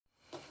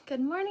Good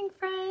morning,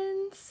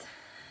 friends.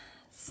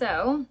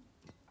 So,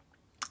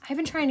 I've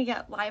been trying to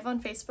get live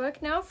on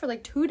Facebook now for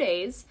like 2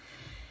 days.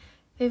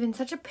 They've been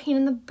such a pain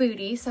in the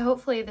booty, so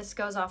hopefully this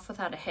goes off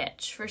without a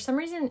hitch. For some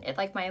reason,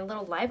 my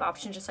little live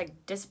option just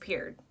like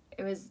disappeared.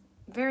 It was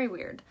very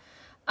weird.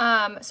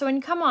 So when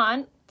you come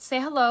on, say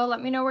hello, let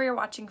me know where you're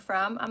watching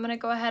from. I'm gonna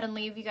go ahead and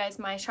leave you guys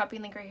my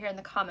shopping link right here in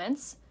the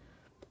comments.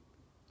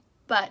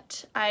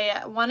 But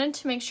I wanted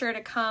to make sure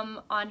to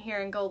come on here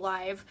and go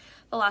live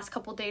the last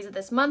couple days of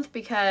this month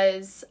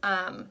because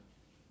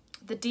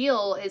the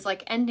deal is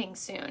like ending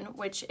soon,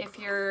 which if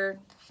you're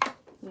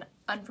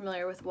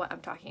unfamiliar with what I'm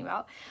talking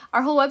about,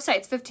 our whole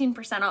website's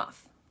 15%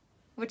 off,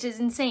 which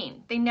is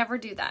insane. They never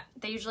do that.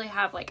 They usually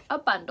have like a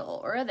bundle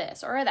or a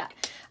this or a that.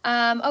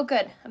 Oh,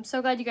 good. I'm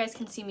so glad you guys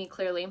can see me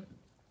clearly.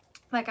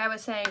 Like I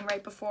was saying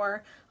right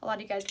before a lot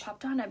of you guys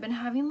popped on, I've been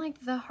having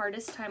like the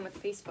hardest time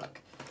with Facebook.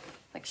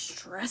 Like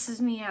stresses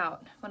me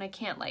out when I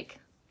can't like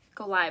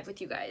go live with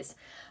you guys.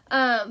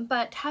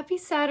 But happy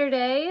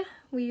Saturday.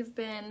 It's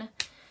been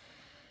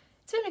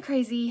a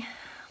crazy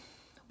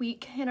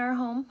week in our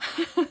home.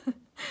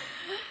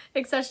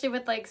 Especially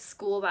with like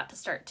school about to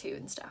start too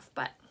and stuff,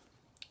 but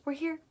we're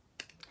here.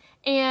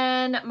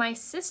 And my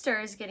sister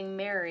is getting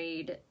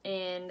married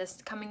in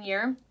this coming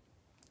year,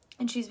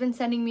 and she's been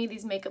sending me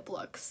these makeup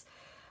looks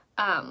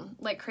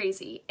like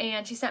crazy.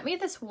 And she sent me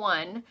this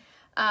one.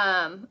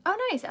 Oh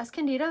nice,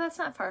 Escondido, that's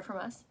not far from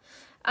us.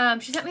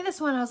 She sent me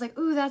this one. I was like,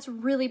 ooh, that's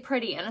really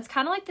pretty. And it's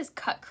kind of like this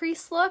cut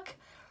crease look.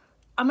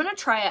 I'm gonna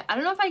try it. I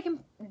don't know if I can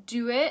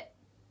do it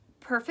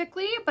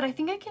perfectly, but I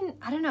think I can.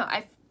 I don't know.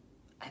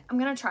 I'm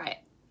gonna try it.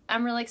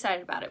 I'm really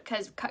excited about it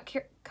because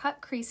cut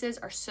creases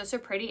are so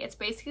pretty. It's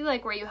basically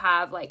like where you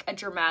have like a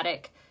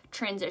dramatic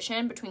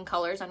transition between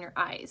colors on your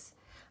eyes.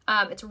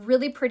 It's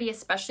really pretty,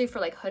 especially for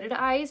like hooded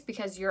eyes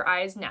because your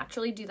eyes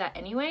naturally do that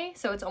anyway.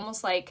 So it's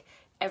almost like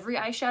every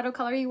eyeshadow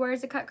color you wear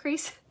is a cut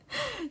crease.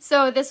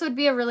 So this would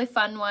be a really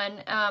fun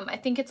one. I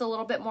think it's a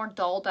little bit more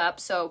dolled up.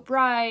 So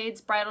brides,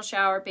 bridal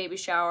shower, baby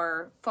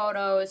shower,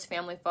 photos,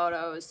 family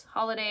photos,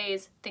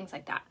 holidays, things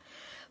like that.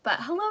 But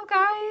hello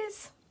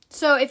guys.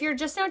 So if you're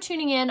just now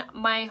tuning in,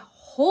 my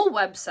whole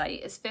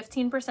website is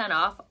 15%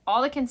 off.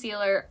 All the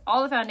concealer,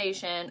 all the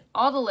foundation,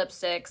 all the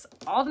lipsticks,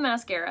 all the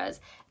mascaras,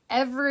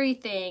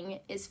 everything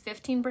is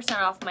 15%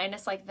 off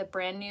minus like the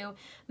brand new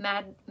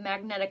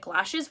magnetic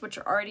lashes, which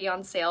are already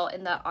on sale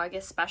in the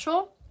August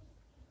special.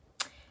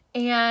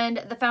 And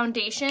the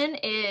foundation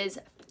is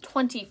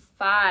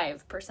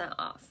 25%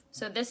 off.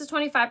 So this is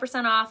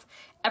 25% off.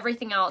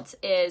 Everything else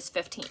is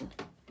 15%.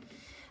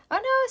 Oh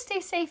no, stay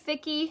safe,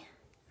 Vicky.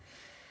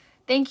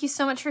 Thank you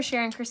so much for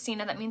sharing,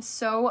 Christina. That means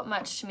so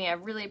much to me. I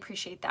really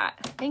appreciate that.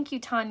 Thank you,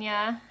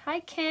 Tanya.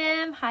 Hi,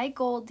 Kim. Hi,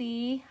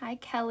 Goldie. Hi,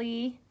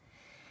 Kelly.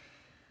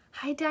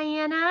 Hi,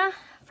 Diana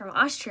from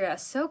Austria.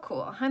 So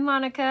cool. Hi,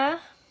 Monica.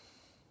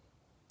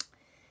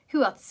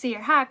 Who else? See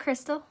her. Hi,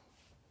 Crystal.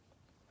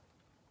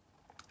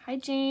 Hi,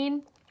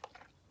 Jane.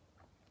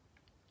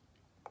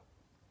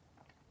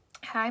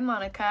 Hi,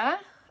 Monica.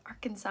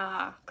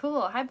 Arkansas.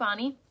 Cool. Hi,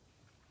 Bonnie.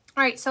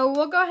 All right, so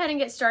we'll go ahead and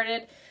get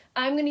started.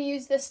 I'm going to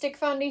use this stick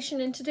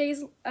foundation in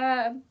today's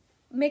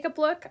makeup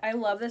look. I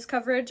love this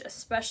coverage,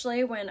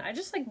 especially when I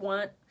just like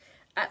want,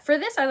 for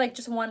this, I like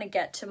just want to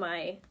get to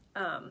my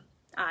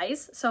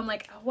eyes. So I'm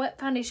like, what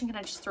foundation can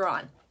I just throw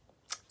on?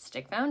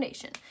 Stick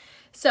foundation.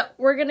 So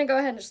we're going to go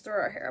ahead and just throw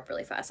our hair up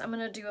really fast. I'm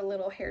going to do a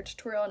little hair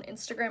tutorial on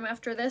Instagram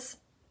after this.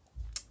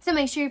 So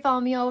make sure you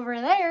follow me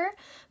over there.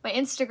 My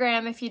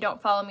Instagram, if you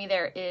don't follow me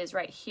there, is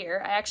right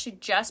here. I actually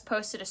just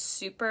posted a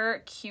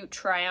super cute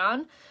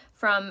try-on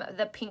from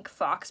the Pink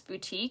Fox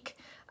Boutique.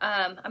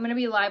 I'm going to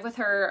be live with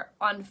her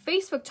on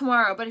Facebook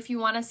tomorrow, but if you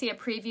want to see a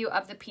preview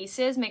of the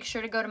pieces, make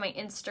sure to go to my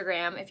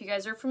Instagram. If you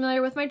guys are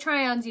familiar with my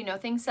try-ons, you know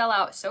things sell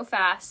out so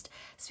fast.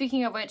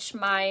 Speaking of which,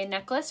 my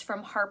necklace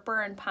from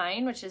Harper and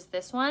Pine, which is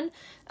this one,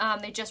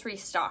 they just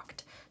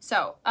restocked.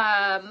 So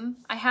I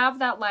have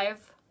that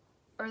live,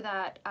 or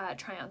that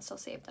try-on still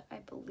saved, I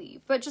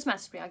believe. But just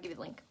message me, I'll give you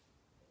the link.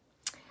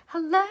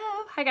 Hello.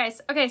 Hi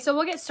guys. Okay, so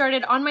we'll get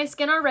started. On my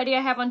skin already,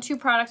 I have on 2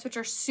 products which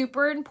are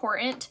super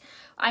important.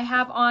 I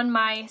have on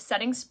my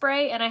setting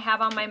spray and I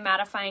have on my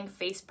mattifying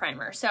face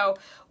primer. So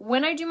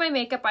when I do my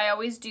makeup, I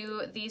always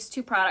do these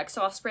 2 products.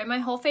 So I'll spray my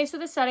whole face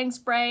with a setting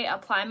spray,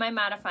 apply my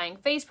mattifying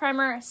face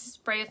primer,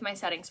 spray with my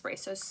setting spray.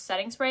 So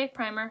setting spray,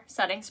 primer,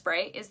 setting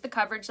spray is the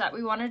coverage that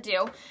we want to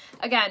do.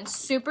 Again,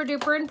 super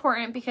duper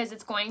important because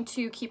it's going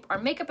to keep our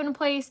makeup in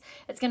place.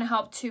 It's going to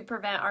help to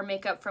prevent our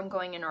makeup from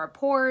going into our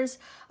pores.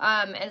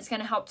 And it's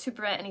going to help to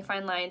prevent any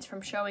fine lines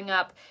from showing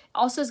up.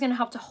 Also is going to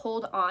help to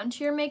hold on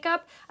to your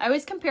makeup. I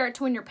always compare it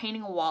to when you're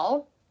painting a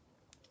wall.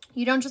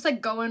 You don't just like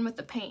go in with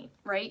the paint,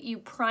 right? You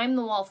prime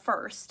the wall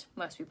first,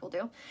 most people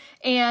do,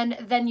 and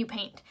then you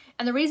paint.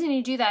 And the reason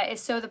you do that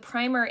is so the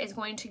primer is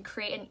going to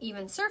create an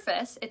even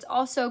surface. It's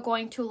also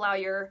going to allow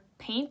your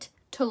paint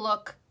to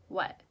look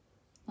what?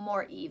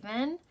 More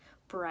even,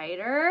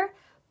 brighter,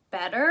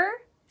 better.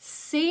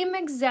 Same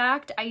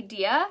exact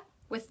idea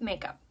with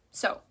makeup.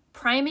 So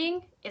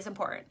priming is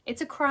important.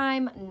 It's a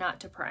crime not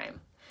to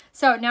prime.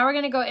 So now we're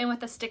going to go in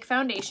with a stick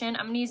foundation.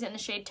 I'm going to use it in the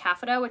shade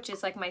Taffeta, which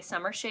is like my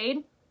summer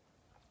shade.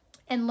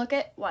 And look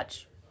at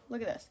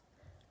this.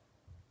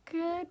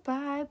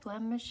 Goodbye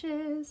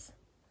blemishes.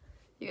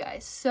 You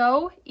guys,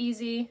 so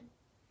easy.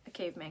 A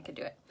caveman could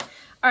do it.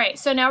 All right,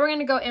 so now we're going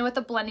to go in with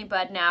the blending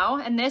bud now,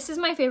 and this is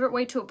my favorite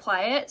way to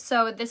apply it.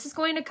 So this is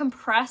going to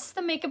compress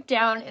the makeup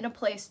down in a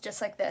place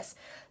just like this.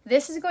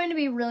 This is going to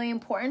be really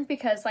important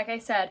because, like I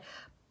said,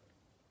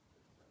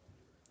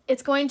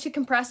 it's going to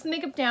compress the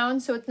makeup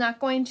down, so it's not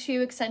going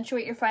to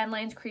accentuate your fine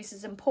lines,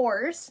 creases, and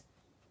pores.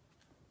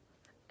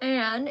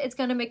 And it's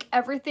going to make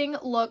everything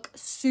look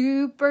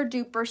super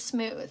duper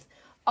smooth.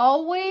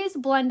 Always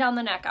blend down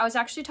the neck. I was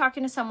actually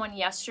talking to someone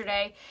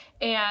yesterday,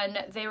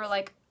 and they were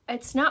like,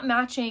 it's not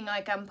matching,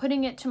 like I'm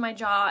putting it to my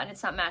jaw and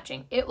it's not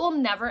matching. It will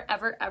never,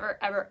 ever, ever,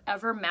 ever,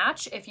 ever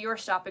match if you are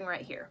stopping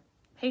right here.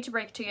 Hate to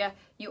break it to you,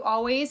 you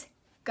always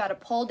gotta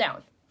pull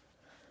down.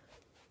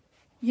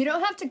 You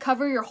don't have to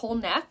cover your whole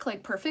neck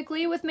like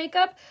perfectly with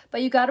makeup,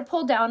 but you gotta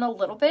pull down a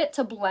little bit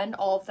to blend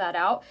all of that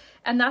out.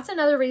 And that's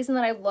another reason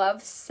that I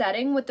love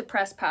setting with the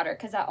pressed powder,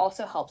 because that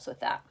also helps with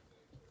that.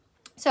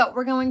 So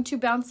we're going to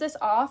bounce this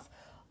off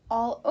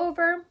all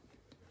over,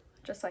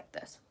 just like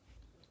this.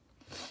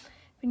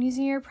 Been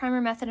using your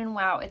primer method and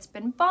wow, it's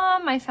been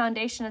bomb. My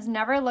foundation has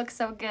never looked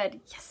so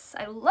good. Yes,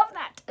 I love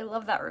that. I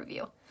love that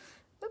review.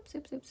 Oops,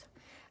 oops, oops.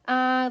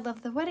 I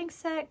love the wedding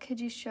set. Could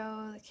you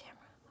show the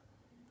camera?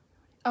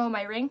 Oh,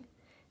 my ring?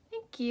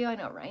 Thank you. I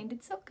know Ryan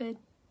did so good.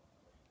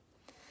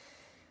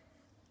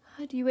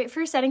 Do you wait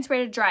for your setting spray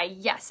to dry?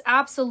 Yes,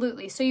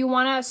 absolutely. So you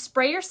want to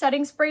spray your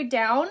setting spray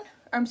down.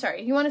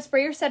 You want to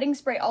spray your setting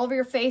spray all over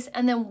your face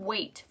and then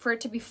wait for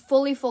it to be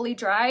fully, fully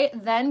dry.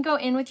 Then go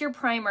in with your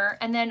primer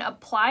and then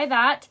apply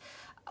that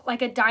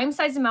like a dime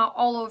size amount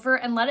all over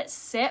and let it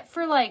sit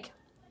for like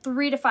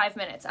 3 to 5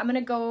 minutes. I'm going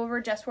to go over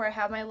just where I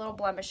have my little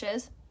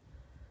blemishes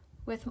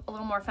with a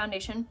little more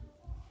foundation.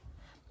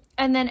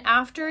 And then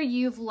after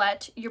you've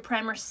let your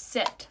primer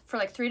sit for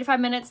like 3 to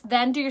 5 minutes,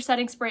 then do your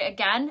setting spray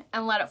again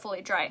and let it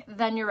fully dry.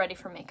 Then you're ready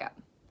for makeup.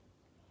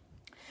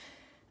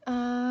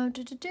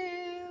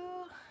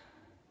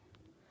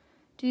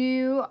 Do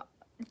you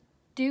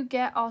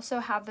also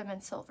have them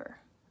in silver?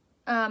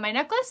 My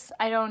necklace?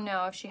 I don't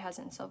know if she has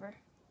it in silver.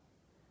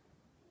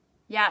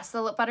 Yes,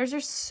 the lip butters are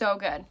so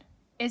good.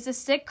 Is the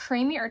stick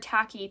creamy or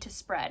tacky to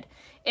spread?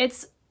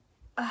 It's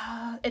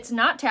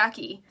not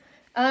tacky.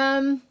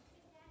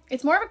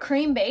 It's more of a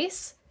cream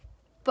base,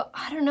 but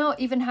I don't know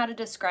even how to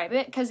describe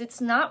it because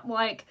it's not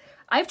like,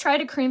 I've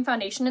tried a cream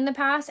foundation in the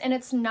past and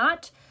it's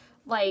not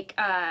like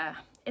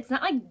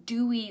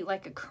dewy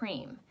like a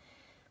cream.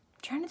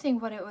 I'm trying to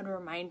think what it would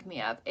remind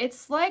me of.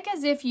 It's like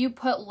as if you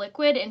put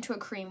liquid into a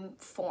cream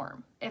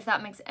form, if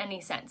that makes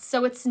any sense.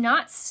 So it's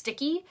not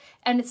sticky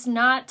and it's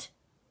not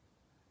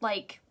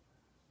like,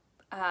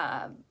 what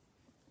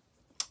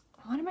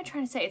am I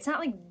trying to say? It's not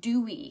like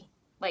dewy,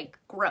 like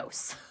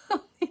gross.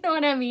 You know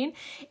what I mean?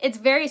 It's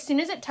very, as soon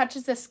as it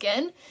touches the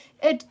skin,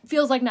 it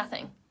feels like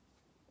nothing.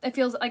 It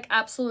feels like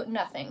absolute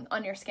nothing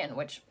on your skin,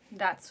 which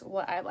that's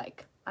what I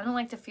like. I don't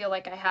like to feel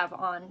like I have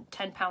on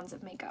 10 pounds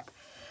of makeup.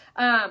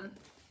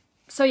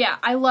 So yeah,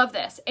 I love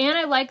this. And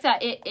I like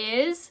that it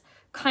is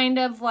kind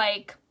of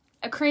like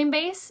a cream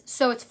base,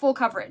 so it's full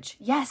coverage.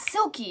 Yes,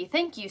 silky.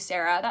 Thank you,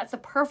 Sarah. That's the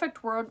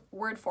perfect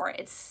word for it.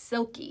 It's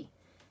silky.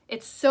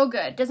 It's so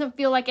good. Doesn't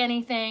feel like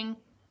anything.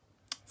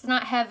 It's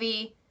not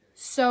heavy.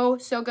 So,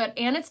 so good.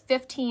 And it's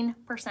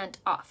 15%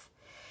 off.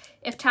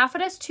 If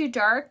taffeta is too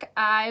dark,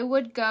 I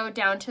would go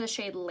down to the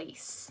shade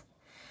Lace.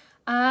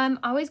 I'm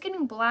always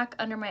getting black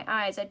under my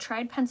eyes. I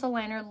tried pencil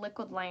liner,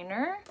 liquid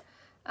liner.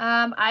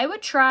 I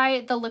would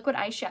try the liquid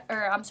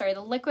eyeshadow,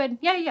 the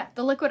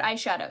liquid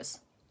eyeshadows.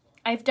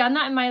 I've done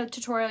that in my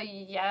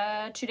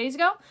tutorial 2 days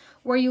ago,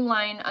 where you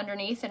line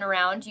underneath and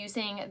around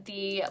using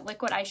the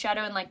liquid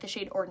eyeshadow in like the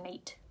shade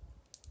Ornate.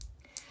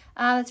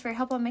 That's very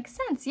helpful. Makes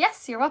sense.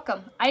 Yes, you're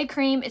welcome. Eye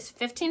cream is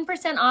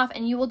 15% off,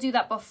 and you will do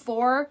that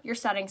before your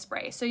setting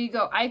spray. So you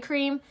go eye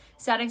cream,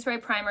 setting spray,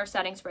 primer,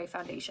 setting spray,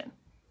 foundation.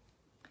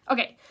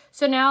 Okay,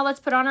 so now let's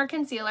put on our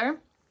concealer.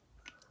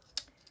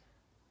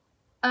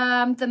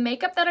 The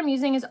makeup that I'm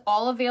using is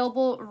all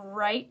available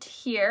right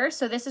here.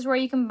 So this is where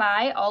you can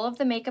buy all of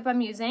the makeup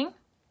I'm using.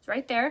 It's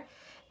right there.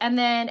 And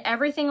then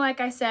everything,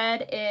 like I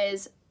said,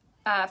 is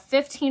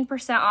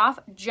 15% off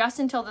just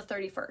until the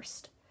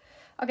 31st.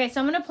 Okay,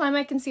 so I'm going to apply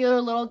my concealer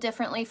a little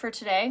differently for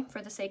today,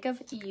 for the sake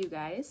of you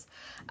guys,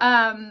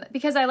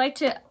 because I like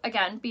to,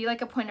 again, be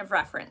like a point of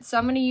reference. So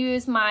I'm going to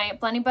use my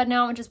blending bud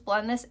now and just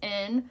blend this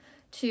in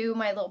to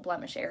my little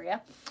blemish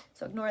area.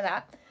 So ignore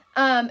that.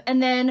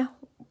 And then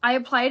I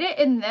applied it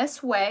in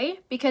this way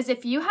because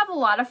if you have a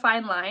lot of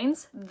fine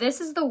lines, this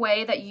is the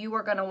way that you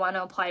are going to want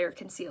to apply your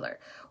concealer.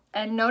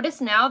 And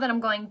notice now that I'm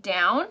going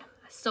down.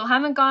 Still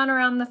haven't gone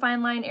around the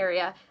fine line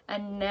area,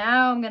 and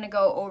now I'm going to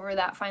go over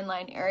that fine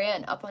line area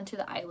and up onto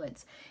the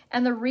eyelids.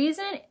 And the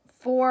reason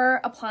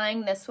for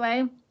applying this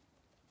way,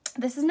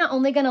 this is not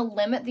only going to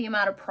limit the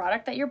amount of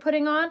product that you're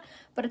putting on,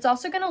 but it's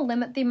also going to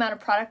limit the amount of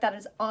product that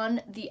is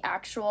on the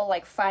actual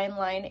like fine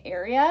line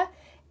area.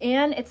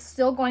 and it's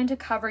still going to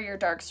cover your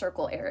dark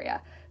circle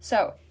area.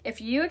 So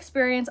if you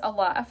experience a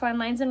lot of fine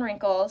lines and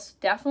wrinkles,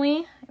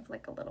 definitely, I have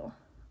like a little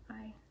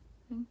eye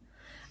thing.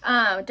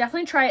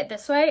 Definitely try it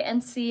this way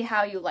and see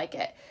how you like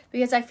it.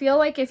 Because I feel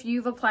like if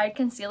you've applied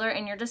concealer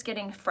and you're just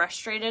getting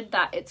frustrated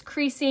that it's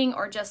creasing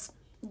or just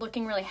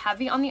looking really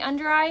heavy on the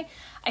under eye,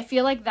 I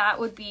feel like that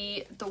would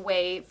be the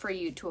way for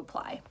you to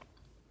apply.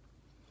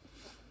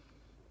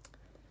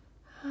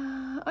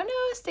 Oh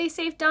no, stay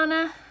safe,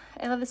 Donna.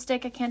 I love the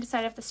stick. I can't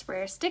decide if the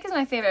sprayer. Stick is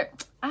my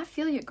favorite. I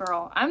feel you,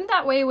 girl. I'm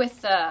that way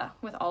with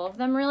all of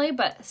them, really,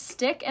 but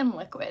stick and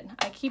liquid.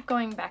 I keep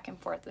going back and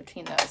forth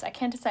between those. I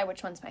can't decide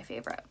which one's my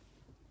favorite.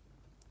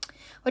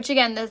 Which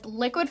again, the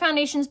liquid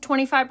foundation's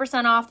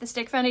 25% off, the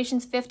stick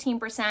foundation's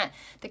 15%,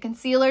 the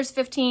concealer's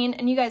 15%,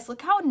 and you guys,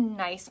 look how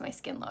nice my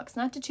skin looks.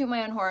 Not to toot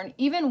my own horn,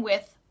 even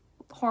with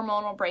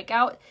hormonal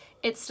breakout,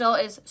 it still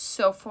is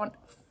so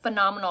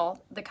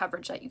phenomenal, the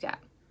coverage that you get.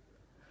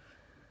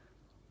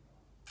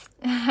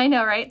 I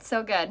know, right?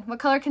 So good. What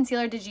color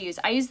concealer did you use?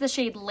 I used the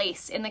shade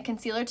Lace in the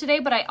concealer today,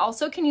 but I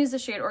also can use the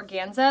shade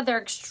Organza.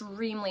 They're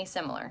extremely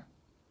similar.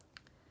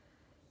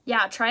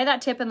 Yeah, try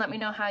that tip and let me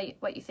know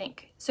what you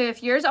think. So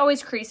if yours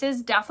always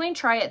creases, definitely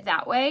try it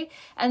that way.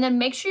 And then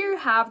make sure you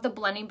have the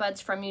blending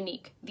buds from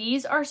Unique.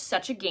 These are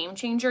such a game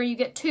changer. You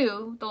get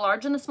two, the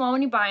large and the small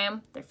when you buy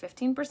them. They're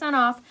 15%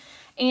 off.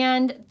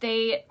 And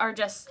they are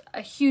just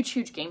a huge,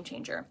 huge game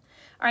changer.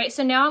 All right,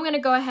 so now I'm going to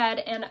go ahead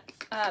and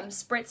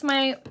spritz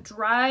my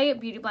dry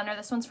beauty blender.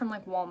 This one's from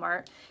like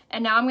Walmart.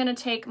 And now I'm going to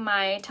take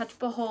my Touch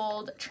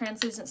Behold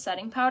translucent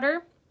setting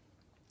powder.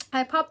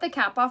 I popped the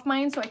cap off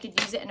mine so I could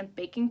use it in a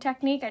baking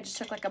technique. I just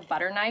took like a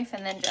butter knife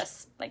and then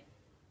just like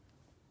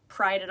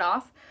pried it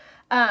off.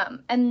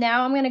 And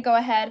now I'm going to go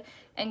ahead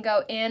and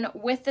go in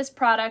with this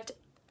product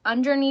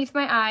underneath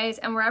my eyes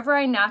and wherever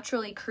I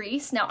naturally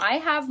crease. Now I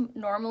have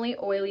normally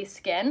oily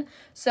skin,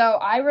 so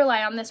I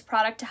rely on this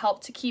product to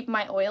help to keep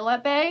my oil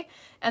at bay.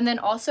 And then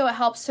also it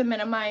helps to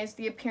minimize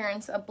the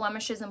appearance of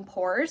blemishes and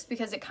pores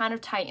because it kind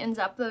of tightens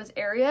up those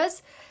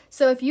areas.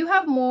 So if you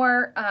have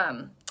more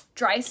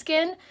dry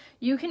skin,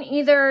 you can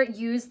either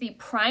use the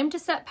Prime to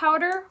Set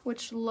powder,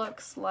 which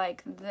looks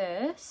like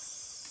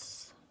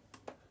this.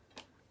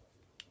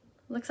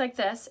 Looks like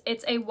this.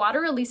 It's a water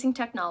releasing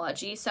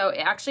technology, so it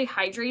actually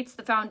hydrates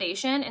the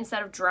foundation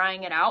instead of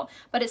drying it out,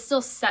 but it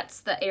still sets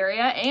the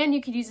area, and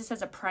you could use this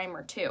as a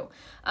primer too.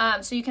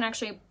 So you can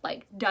actually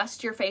like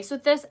dust your face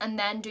with this and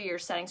then do your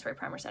setting spray,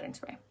 primer, setting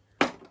spray.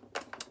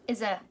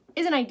 Is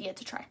an idea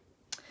to try.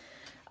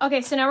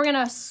 Okay, so now we're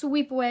gonna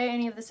sweep away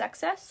any of this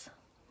excess.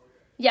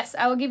 Yes,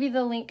 I will give you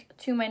the link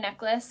to my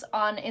necklace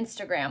on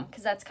Instagram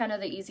because that's kind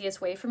of the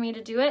easiest way for me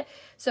to do it.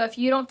 So if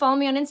you don't follow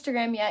me on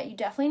Instagram yet, you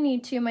definitely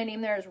need to. My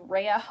name there is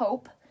Rhea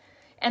Hope.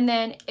 And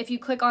then if you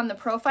click on the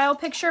profile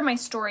picture, my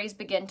stories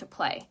begin to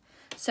play.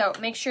 So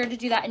make sure to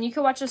do that. And you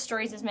can watch the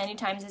stories as many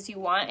times as you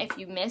want. If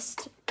you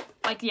missed,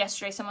 like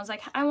yesterday, someone's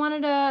like, I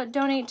wanted to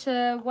donate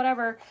to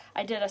whatever.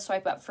 I did a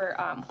swipe up for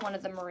one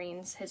of the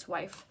Marines, his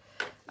wife,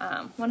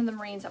 one of the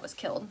Marines that was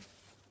killed.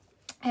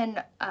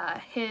 And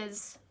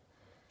his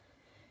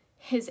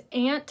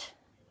aunt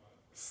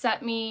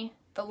sent me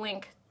the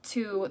link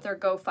to their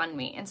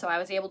GoFundMe, and so I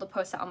was able to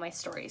post that on my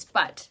stories.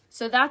 But,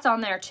 so that's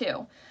on there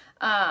too.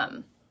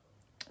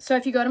 So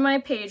if you go to my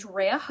page,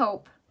 Rhea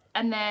Hope,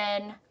 and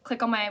then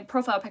click on my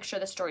profile picture,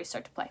 the stories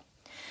start to play.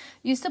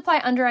 You used to apply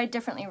under eye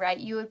differently, right?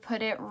 You would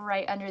put it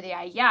right under the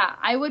eye. Yeah,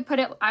 I would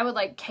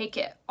like cake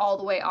it all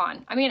the way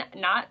on. I mean,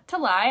 not to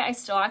lie, I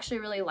still actually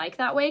really like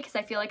that way because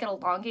I feel like it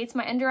elongates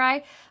my under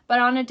eye.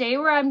 But on a day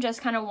where I'm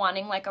just kind of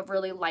wanting like a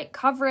really light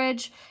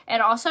coverage,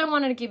 and also I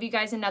wanted to give you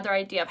guys another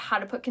idea of how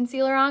to put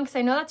concealer on because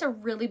I know that's a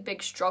really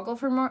big struggle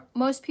for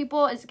most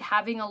people is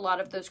having a lot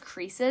of those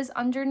creases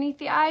underneath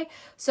the eye.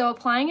 So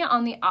applying it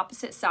on the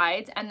opposite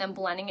sides and then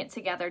blending it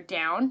together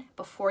down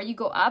before you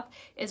go up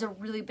is a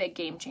really big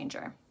game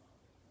changer.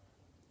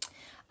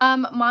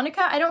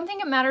 Monica, I don't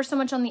think it matters so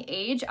much on the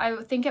age. I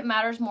think it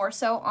matters more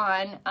so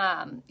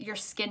on your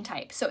skin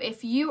type. So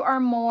if you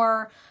are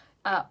more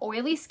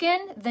oily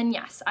skin, then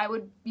yes, I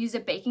would use a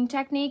baking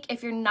technique.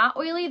 If you're not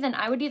oily, then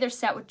I would either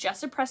set with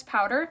just a pressed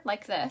powder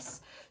like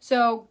this.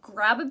 So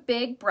grab a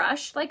big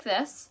brush like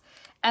this,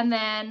 and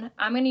then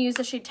I'm going to use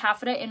the shade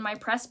Taffeta in my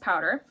pressed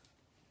powder.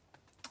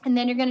 And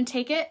then you're going to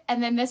take it,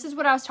 and then this is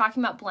what I was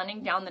talking about,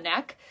 blending down the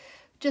neck.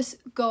 Just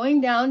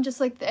going down just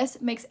like this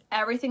makes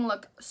everything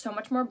look so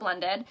much more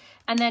blended.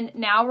 And then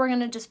now we're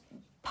gonna just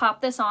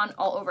pop this on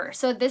all over.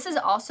 So this is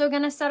also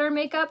gonna set our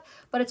makeup,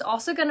 but it's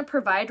also gonna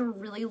provide a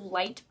really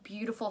light,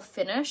 beautiful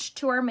finish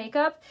to our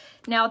makeup.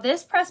 Now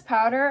this pressed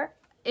powder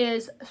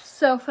is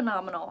so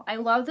phenomenal. I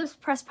love this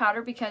pressed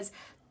powder because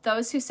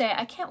those who say,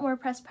 I can't wear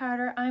pressed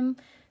powder, I'm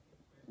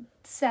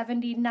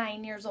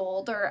 79 years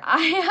old, or I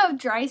have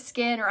dry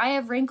skin, or I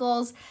have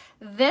wrinkles,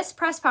 this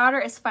pressed powder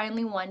is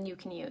finally one you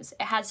can use.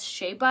 It has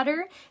shea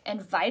butter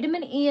and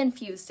vitamin E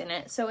infused in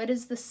it, so it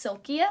is the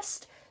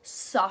silkiest,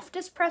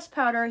 softest pressed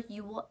powder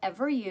you will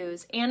ever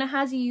use, and it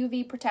has a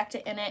UV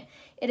protectant in it.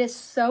 It is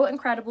so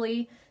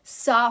incredibly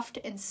soft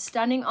and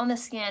stunning on the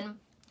skin.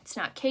 It's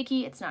not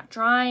cakey, it's not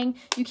drying.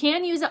 You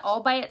can use it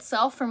all by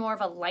itself for more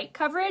of a light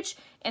coverage.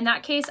 In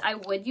that case, I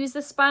would use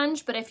the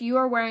sponge, but if you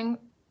are wearing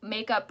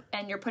makeup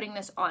and you're putting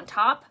this on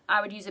top,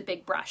 I would use a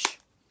big brush.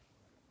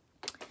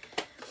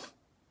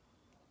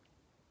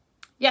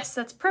 Yes,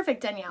 that's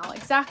perfect, Danielle,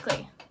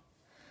 exactly.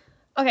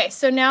 Okay,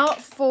 so now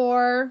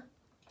for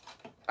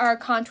our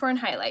contour and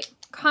highlight.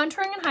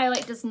 Contouring and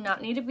highlight does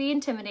not need to be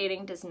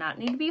intimidating, does not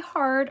need to be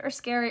hard or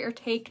scary or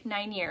take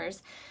 9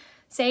 years.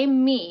 Say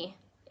me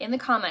in the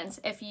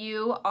comments if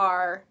you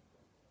are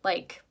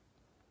like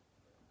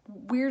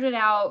weirded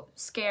out,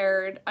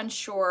 scared,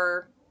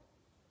 unsure,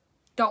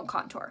 don't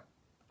contour.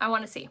 I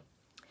want to see,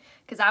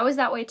 because I was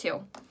that way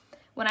too.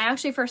 When I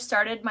actually first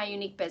started my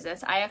unique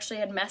business, I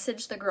actually had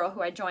messaged the girl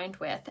who I joined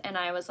with, and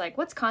I was like,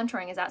 what's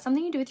contouring? Is that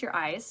something you do with your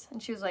eyes?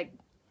 And she was like,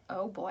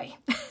 oh boy.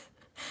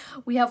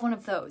 We have one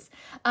of those.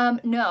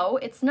 No,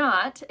 it's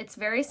not. It's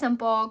very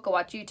simple. Go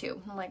watch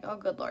YouTube. I'm like, oh,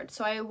 good Lord.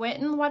 So I went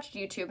and watched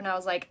YouTube, and I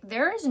was like,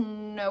 there is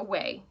no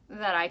way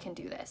that I can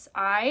do this.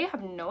 I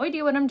have no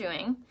idea what I'm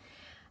doing.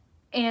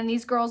 And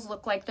these girls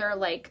look like they're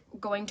like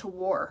going to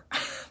war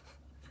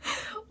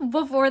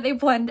before they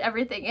blend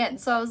everything in.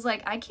 So I was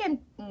like, I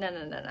can't,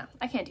 no.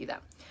 I can't do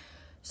that.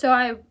 So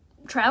I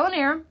trial and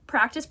error,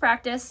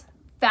 practice,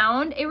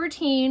 found a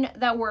routine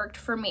that worked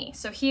for me.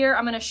 So here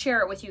I'm going to share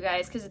it with you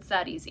guys because it's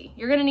that easy.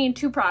 You're going to need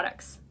 2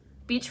 products.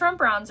 Beachfront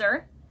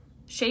bronzer,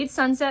 shade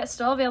Sunset,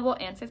 still available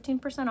and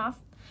 15% off,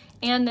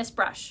 and this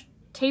brush,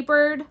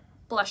 tapered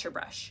blusher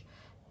brush.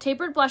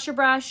 Tapered blusher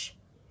brush,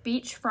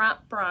 beachfront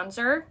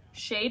bronzer,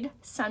 shade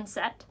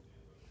Sunset.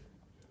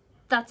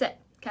 That's it,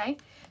 okay?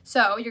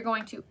 So you're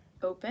going to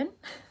open.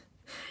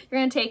 You're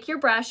going to take your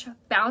brush,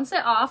 bounce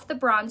it off the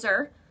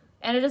bronzer,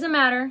 and it doesn't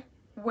matter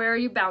where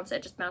you bounce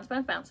it. Just bounce,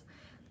 bounce, bounce.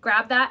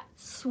 Grab that,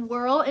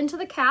 swirl into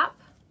the cap.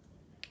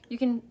 You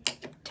can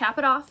tap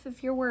it off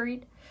if you're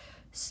worried.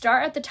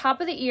 Start at the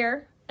top of the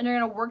ear, and you're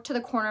going to work to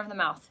the corner of the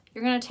mouth.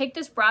 You're going to take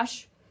this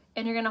brush,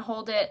 and you're going to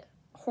hold it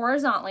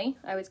horizontally.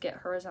 I always get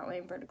horizontally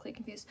and vertically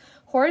confused.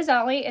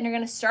 Horizontally, and you're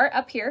going to start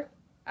up here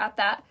at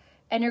that,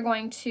 and you're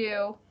going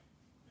to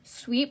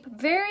sweep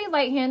very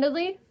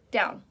light-handedly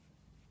down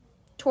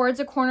towards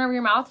the corner of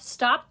your mouth.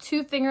 Stop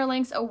 2 finger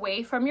lengths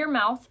away from your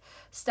mouth.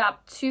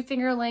 Stop 2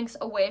 finger lengths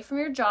away from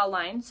your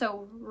jawline.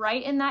 So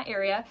right in that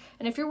area.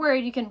 And if you're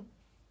worried, you can,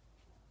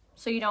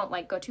 so you don't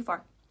like go too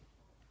far.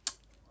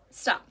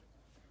 Stop.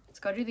 Let's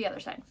go to the other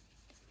side.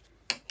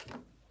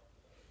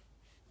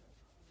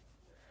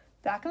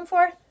 Back and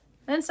forth,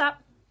 and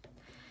stop.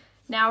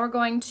 Now we're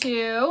going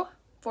to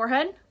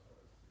forehead,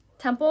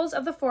 temples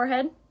of the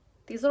forehead,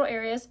 these little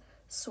areas.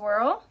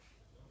 Swirl,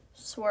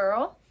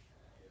 swirl,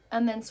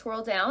 and then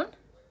swirl down.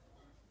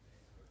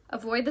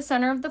 Avoid the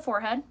center of the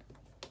forehead.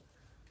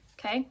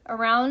 Okay,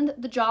 around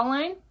the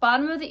jawline,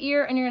 bottom of the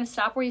ear, and you're going to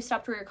stop where you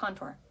stopped for your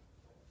contour.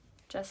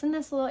 Just in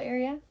this little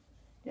area.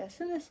 Just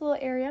in this little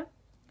area.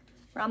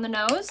 Around the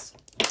nose.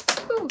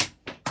 Ooh.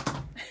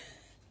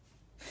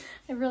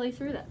 I really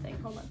threw that thing.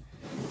 Hold on.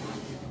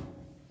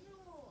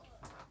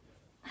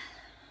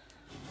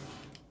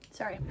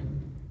 Sorry.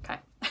 Okay.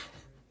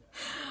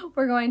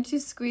 We're going to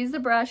squeeze the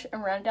brush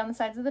and run it down the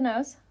sides of the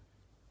nose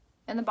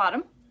and the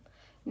bottom.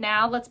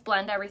 Now let's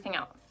blend everything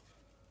out.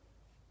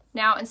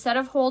 Now instead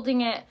of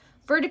holding it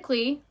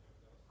vertically,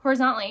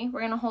 horizontally,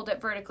 we're going to hold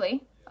it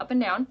vertically, up and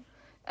down.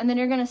 And then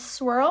you're going to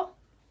swirl,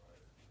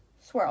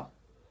 swirl.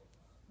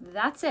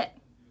 That's it.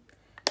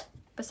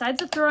 Besides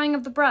the throwing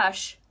of the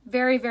brush,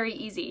 very, very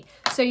easy.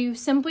 So you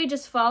simply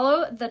just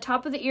follow the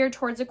top of the ear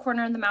towards the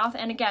corner of the mouth.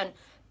 And again,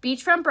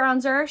 beachfront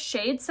bronzer,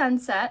 shade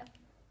Sunset,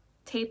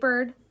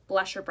 tapered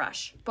blusher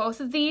brush.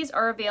 Both of these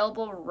are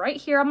available right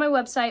here on my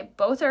website.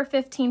 Both are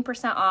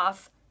 15%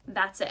 off.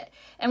 That's it.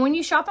 And when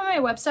you shop on my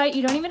website,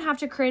 you don't even have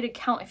to create an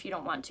account if you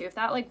don't want to. If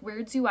that like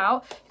weirds you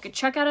out, you could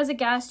check out as a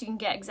guest. You can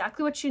get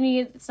exactly what you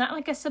need. It's not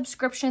like a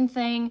subscription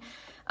thing.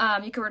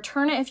 You can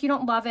return it if you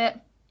don't love it.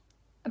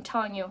 I'm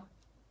telling you,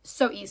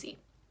 so easy.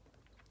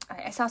 All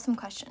right, I saw some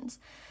questions.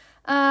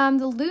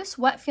 The loose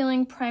wet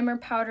feeling primer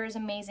powder is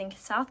amazing.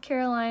 South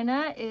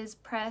Carolina is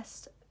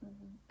pressed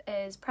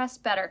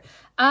better.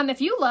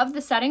 If you love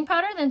the setting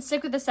powder, then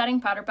stick with the setting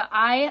powder, but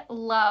I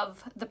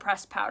love the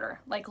pressed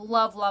powder. Like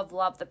love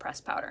the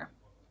pressed powder.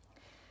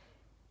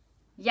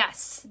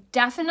 Yes,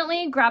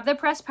 definitely grab the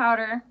pressed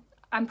powder.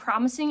 I'm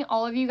promising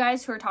all of you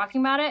guys who are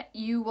talking about it,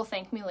 you will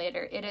thank me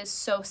later. It is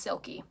so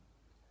silky.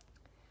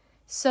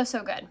 So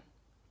good.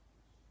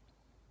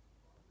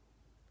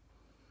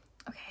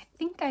 Okay, I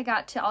think I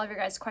got to all of your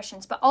guys'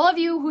 questions, but all of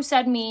you who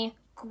said me,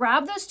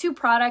 grab those 2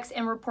 products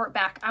and report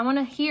back. I want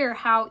to hear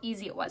how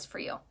easy it was for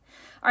you. All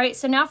right,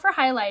 so now for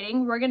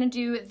highlighting, we're going to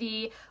do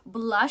the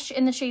blush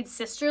in the shade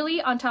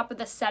Sisterly on top of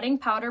the setting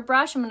powder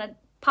brush. I'm going to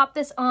pop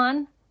this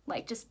on,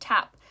 like just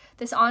tap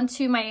this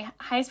onto my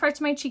highest parts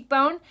of my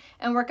cheekbone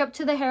and work up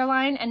to the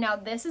hairline. And now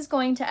this is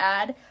going to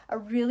add a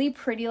really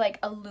pretty like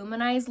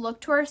illuminized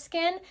look to our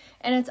skin.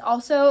 And it's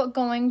also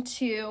going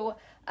to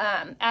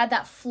add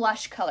that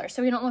flush color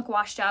so we don't look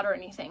washed out or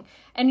anything.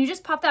 And you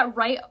just pop that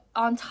right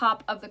on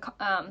top of the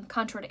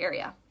contoured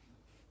area.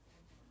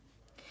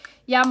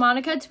 Yeah,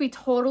 Monica, to be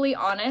totally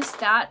honest,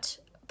 that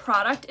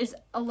product is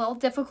a little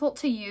difficult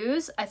to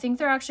use. I think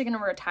they're actually going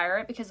to retire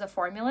it because the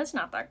formula is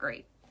not that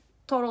great.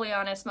 Totally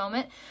honest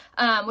moment.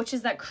 Which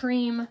is that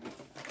cream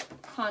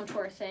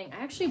contour thing.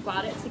 I actually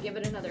bought it to give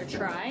it another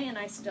try, and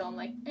I still am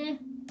like, eh.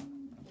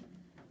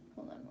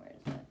 Hold on, where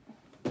is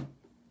it?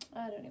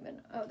 I don't even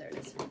know. Oh, there it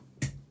is.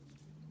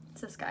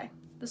 It's this guy.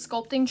 The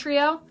Sculpting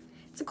Trio.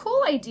 It's a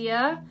cool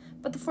idea,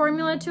 but the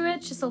formula to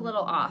it's just a little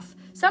off.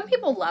 Some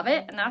people love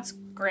it, and that's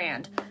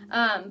grand.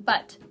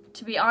 But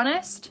to be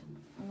honest,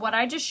 what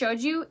I just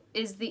showed you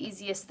is the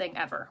easiest thing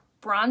ever.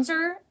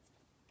 Bronzer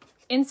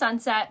in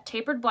Sunset,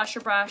 tapered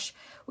blusher brush.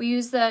 We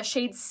use the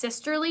shade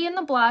Sisterly in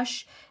the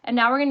blush, and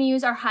now we're going to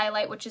use our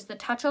highlight, which is the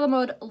Touch of the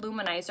Mode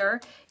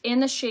Luminizer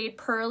in the shade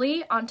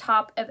Pearly on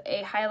top of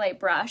a highlight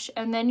brush.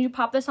 And then you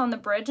pop this on the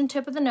bridge and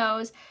tip of the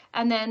nose,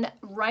 and then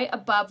right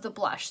above the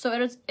blush.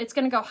 So it's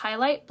going to go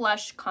highlight,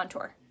 blush,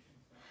 contour.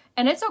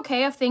 And it's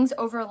okay if things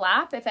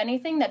overlap. If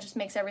anything, that just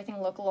makes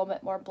everything look a little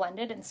bit more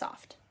blended and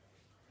soft.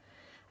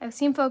 I've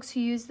seen folks who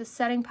use the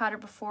setting powder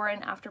before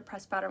and after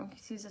pressed powder. I'm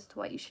confused as to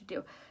what you should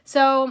do.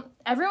 So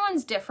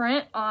everyone's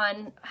different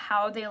on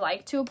how they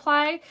like to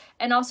apply.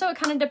 And also it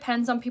kind of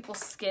depends on people's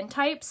skin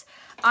types.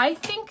 I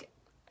think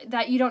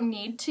that you don't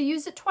need to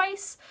use it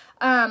twice.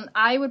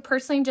 I would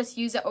personally just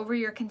use it over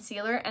your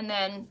concealer and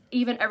then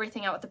even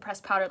everything out with the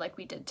pressed powder like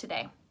we did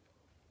today.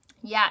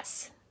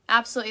 Yes,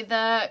 absolutely.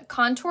 The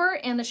contour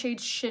and the shade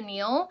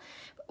Chenille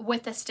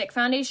with the stick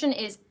foundation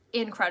is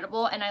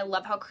incredible, and I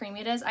love how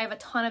creamy it is. I have a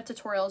ton of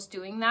tutorials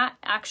doing that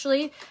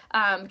actually,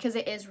 because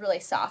it is really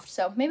soft.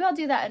 So maybe I'll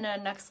do that in a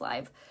next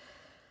live.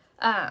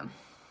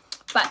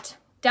 But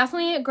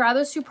definitely grab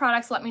those two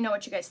products. Let me know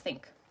what you guys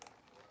think.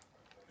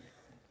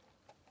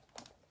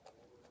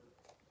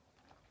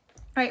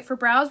 All right, for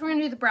brows, we're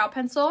gonna do the brow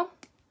pencil,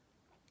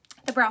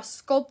 the brow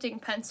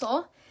sculpting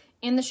pencil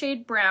in the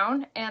shade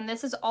Brown, and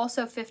this is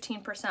also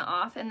 15%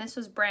 off, and this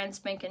was brand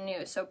spanking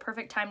new, so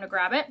perfect time to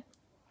grab it.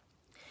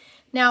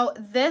 Now,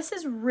 this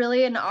is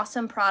really an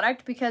awesome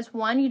product because,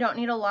 one, you don't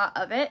need a lot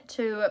of it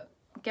to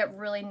get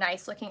really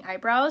nice looking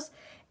eyebrows.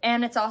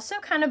 And it's also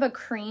kind of a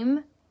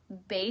cream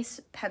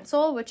base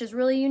pencil, which is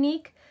really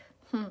unique.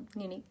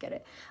 Unique, get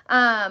it.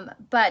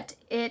 But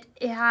it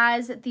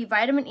has the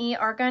vitamin E,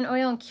 argan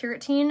oil, and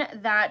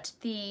keratin that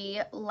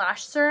the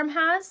lash serum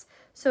has.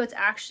 So it's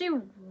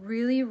actually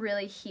really,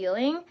 really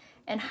healing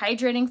and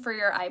hydrating for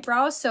your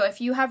eyebrows. So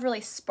if you have really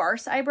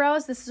sparse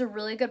eyebrows, this is a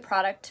really good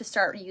product to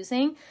start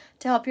using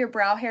to help your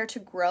brow hair to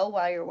grow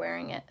while you're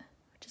wearing it,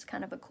 which is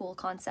kind of a cool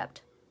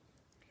concept.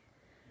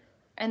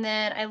 And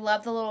then I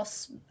love the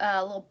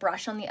little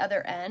brush on the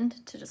other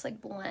end to just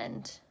like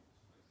blend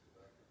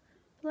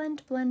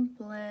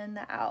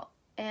that out.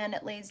 And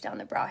it lays down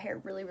the brow hair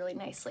really, really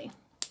nicely.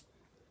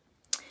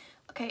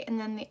 Okay, and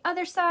then the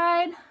other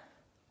side.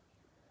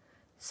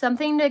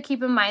 Something to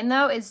keep in mind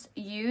though is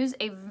use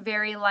a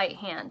very light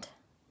hand,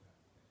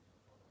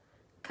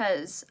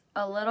 because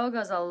a little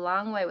goes a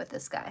long way with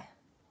this guy.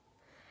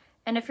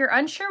 And if you're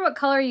unsure what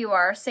color you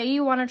are, say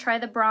you want to try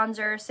the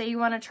bronzer, say you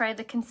want to try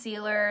the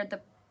concealer,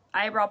 the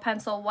eyebrow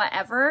pencil,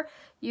 whatever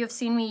you have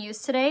seen me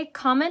use today,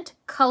 comment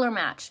color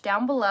match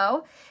down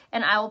below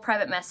and I will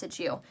private message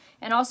you.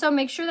 And also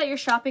make sure that you're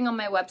shopping on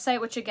my website,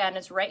 which again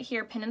is right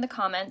here pinned in the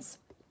comments.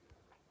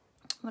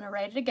 I'm going to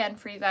write it again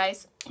for you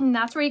guys. And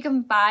that's where you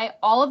can buy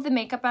all of the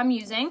makeup I'm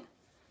using.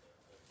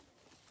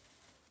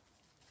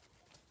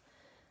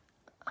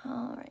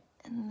 All right,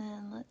 and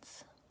then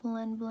let's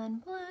blend.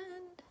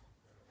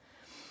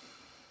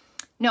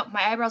 No,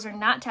 my eyebrows are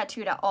not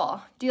tattooed at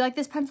all. Do you like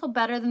this pencil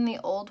better than the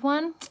old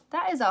one?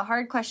 That is a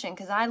hard question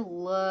because I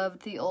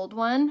loved the old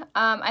one.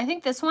 I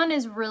think this one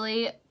is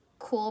really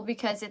cool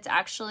because it's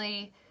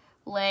actually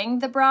laying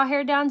the brow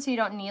hair down, so you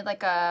don't need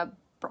like a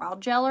brow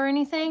gel or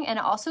anything, and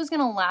it also is going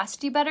to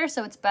last you better,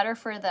 so it's better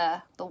for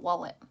the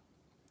wallet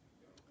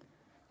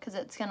because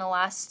it's going to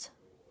last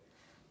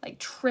like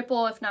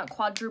triple if not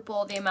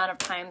quadruple the amount of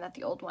time that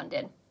the old one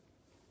did.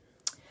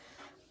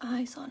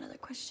 I saw another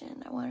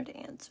question I wanted to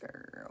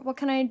answer. What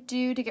can I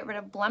do to get rid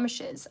of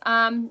blemishes?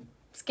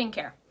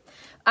 Skincare.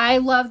 I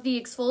love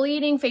the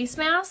exfoliating face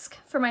mask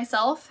for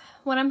myself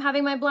when I'm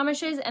having my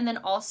blemishes, and then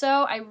also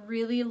I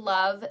really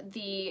love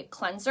the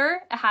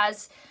cleanser. It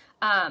has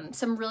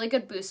some really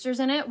good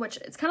boosters in it, which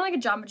it's kind of like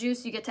a Jamba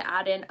Juice. You get to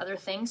add in other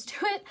things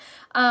to it.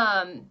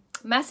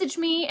 Message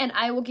me and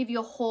I will give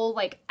you a whole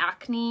like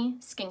acne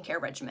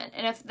skincare regimen.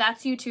 And if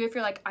that's you too, if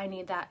you're like, I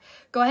need that,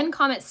 go ahead and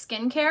comment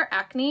skincare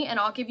acne and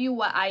I'll give you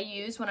what I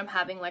use when I'm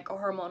having like a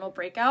hormonal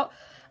breakout.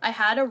 I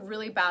had a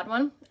really bad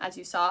one, as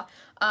you saw,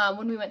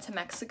 when we went to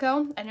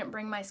Mexico. I didn't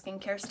bring my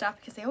skincare stuff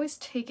because they always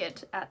take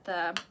it at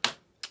the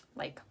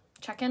like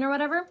check-in or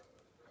whatever.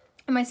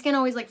 And my skin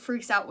always like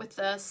freaks out with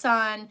the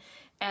sun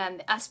and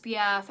the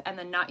SPF and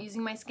then not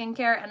using my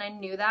skincare. And I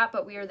knew that,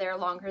 but we were there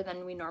longer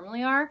than we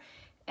normally are.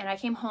 And I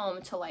came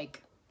home to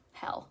like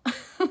hell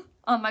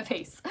on my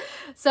face.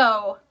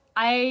 So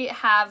I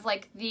have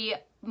like the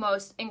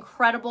most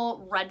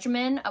incredible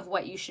regimen of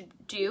what you should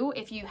do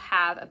if you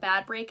have a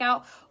bad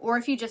breakout or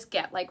if you just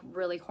get like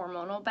really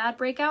hormonal bad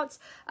breakouts.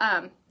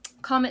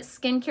 Comment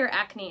skincare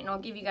acne and I'll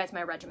give you guys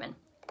my regimen.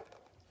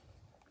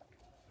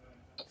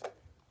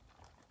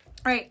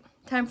 All right,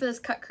 time for this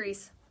cut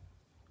crease.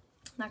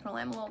 Not gonna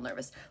lie, I'm a little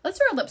nervous. Let's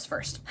do our lips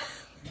first.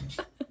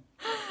 All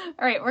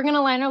right, we're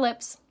gonna line our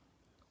lips.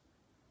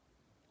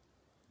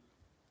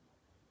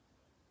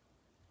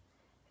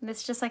 And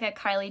it's just like a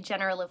Kylie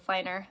Jenner lip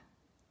liner.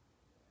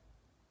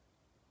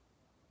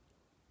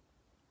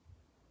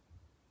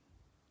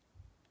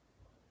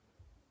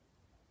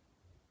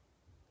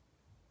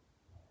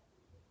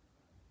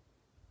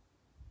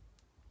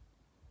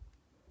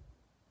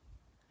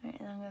 All right,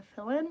 and I'm gonna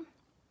fill in.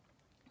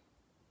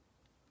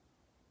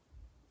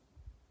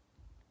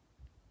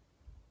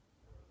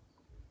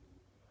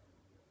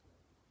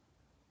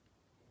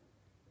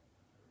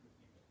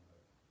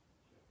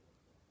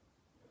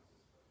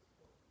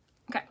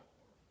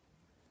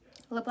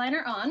 Lip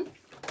liner on.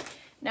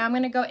 Now I'm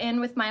going to go in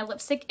with my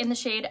lipstick in the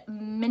shade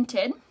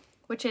Minted,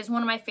 which is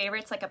one of my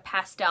favorites, like a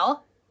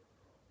pastel.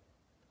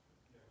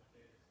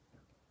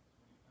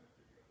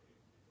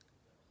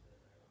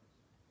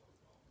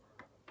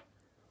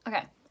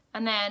 Okay,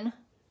 and then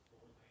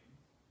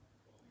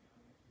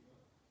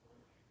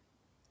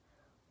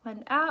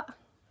blend out.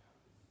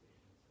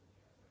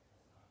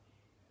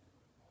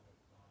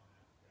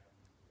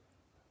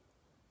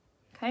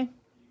 Okay.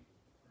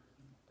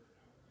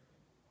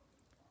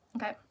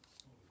 Okay,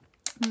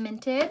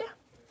 Minted.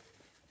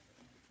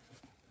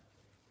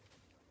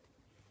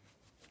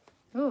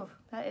 Ooh,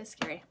 that is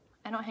scary.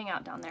 I don't hang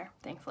out down there,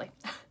 thankfully.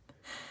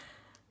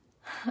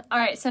 All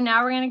right, so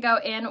now we're gonna go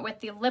in with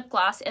the lip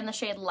gloss in the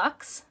shade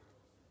Luxe.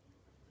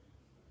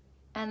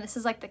 And this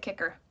is like the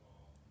kicker.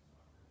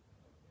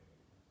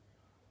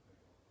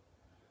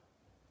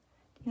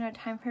 You know,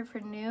 time for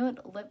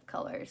nude lip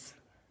colors.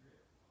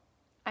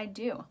 I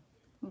do,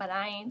 but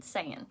I ain't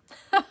saying.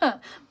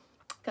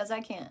 Because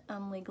I can't,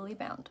 I'm legally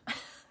bound.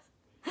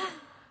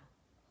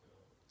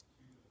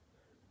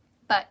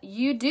 But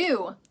you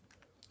do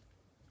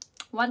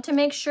want to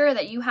make sure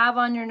that you have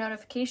on your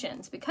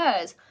notifications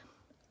because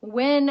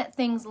when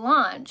things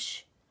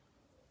launch,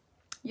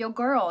 your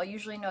girl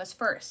usually knows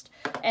first.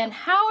 And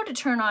how to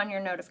turn on your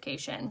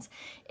notifications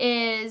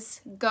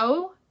is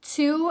go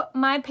to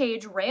my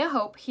page, Rhea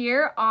Hope,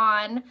 here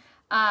on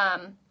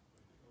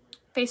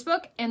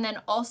Facebook and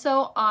then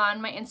also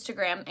on my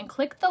Instagram and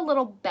click the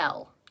little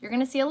bell. You're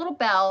going to see a little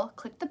bell,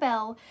 click the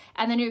bell,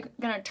 and then you're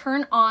going to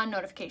turn on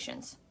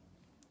notifications.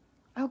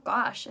 Oh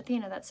gosh,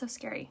 Athena, that's so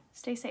scary.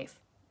 Stay safe.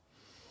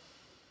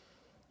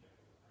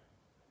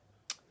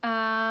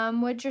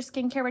 Would your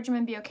skincare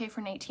regimen be okay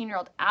for an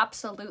 18-year-old?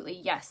 Absolutely,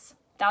 yes.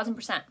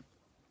 1000%.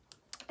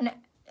 And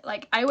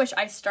like, I wish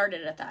I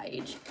started at that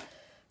age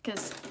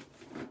because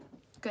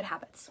good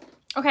habits.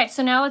 Okay,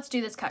 so now let's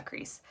do this cut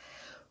crease.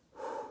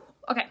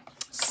 Okay,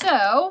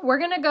 so we're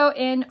going to go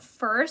in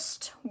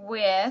first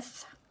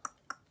with...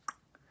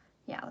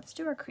 Yeah, let's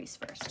do our crease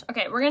first.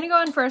 Okay, we're going to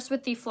go in first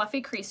with the fluffy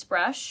crease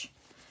brush.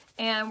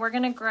 And we're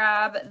going to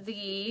grab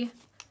the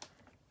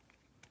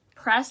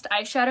pressed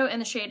eyeshadow in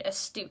the shade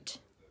Astute.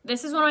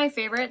 This is one of my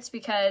favorites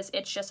because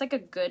it's just like a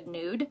good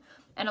nude.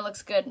 And it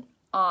looks good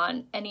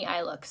on any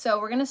eye look. So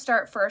we're going to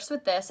start first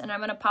with this. And I'm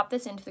going to pop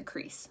this into the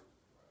crease.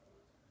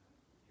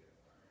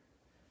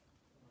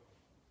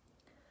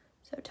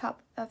 So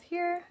top of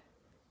here.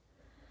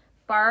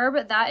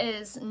 Barb, that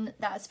is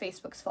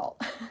Facebook's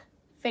fault.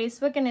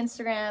 Facebook and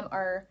Instagram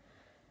are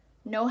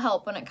no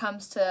help when it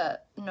comes to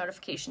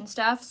notification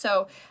stuff.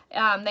 So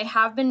they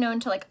have been known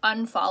to like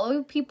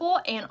unfollow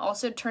people and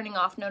also turning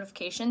off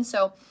notifications.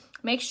 So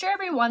make sure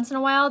every once in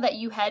a while that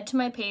you head to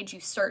my page, you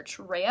search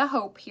Rhea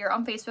Hope here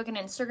on Facebook and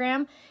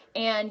Instagram,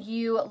 and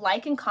you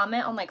like and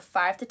comment on like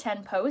 5 to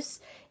 10 posts.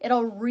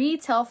 It'll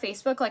retell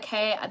Facebook like,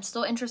 hey, I'm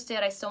still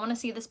interested. I still want to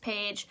see this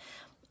page.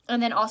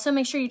 And then also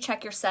make sure you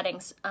check your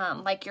settings,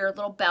 like your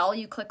little bell,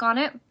 you click on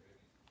it.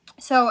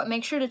 So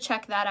make sure to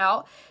check that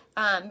out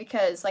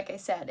because, like I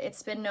said,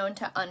 it's been known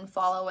to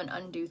unfollow and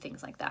undo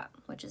things like that,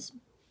 which is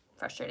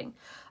frustrating.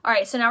 All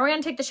right, so now we're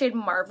going to take the shade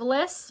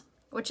Marvelous,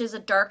 which is a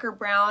darker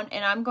brown,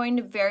 and I'm going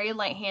to very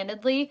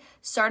light-handedly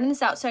start in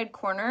this outside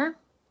corner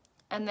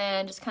and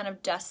then just kind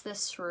of dust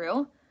this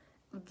through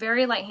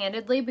very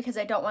light-handedly because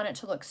I don't want it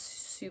to look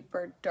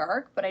super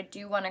dark, but I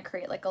do want to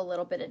create like a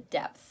little bit of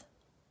depth.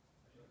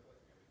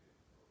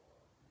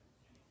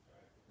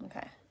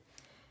 Okay.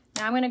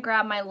 Now I'm going to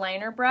grab my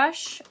liner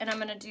brush and I'm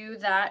going to do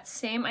that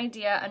same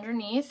idea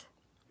underneath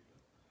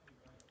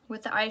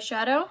with the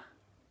eyeshadow.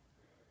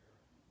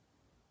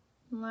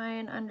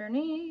 Line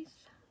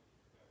underneath.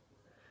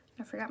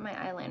 I forgot my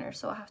eyeliner,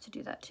 so I'll have to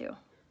do that too.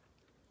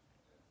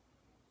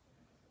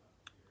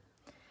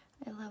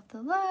 I love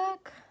the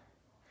look.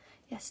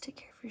 Yes, take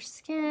care of your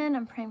skin.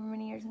 I'm praying for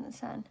many years in the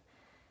sun.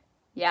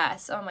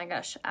 Yes, oh my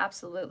gosh,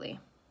 absolutely.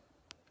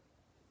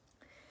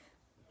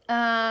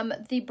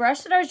 The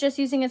brush that I was just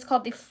using is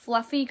called the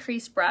Fluffy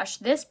Crease Brush.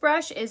 This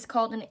brush is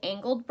called an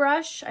angled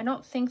brush. I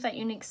don't think that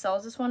Unique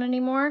sells this one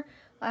anymore,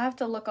 I have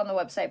to look on the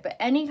website, but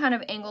any kind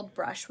of angled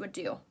brush would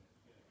do.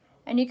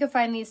 And you can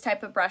find these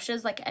type of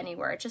brushes like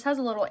anywhere. It just has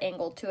a little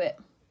angle to it.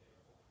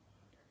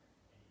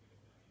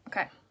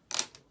 Okay.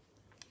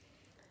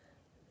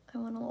 I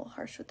went a little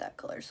harsh with that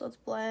color, so let's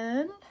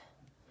blend.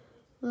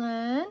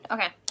 Blend.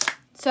 Okay.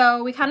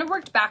 So we kind of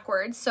worked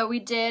backwards. So we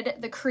did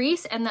the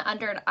crease and the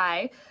under an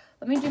eye.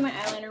 Let me do my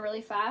eyeliner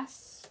really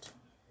fast.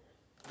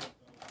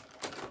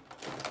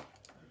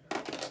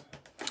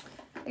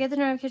 I get the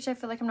notification. I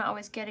feel like I'm not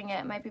always getting it.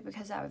 It might be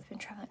because I've been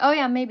traveling. Oh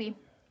yeah, maybe.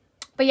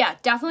 But yeah,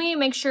 definitely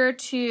make sure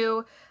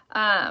to,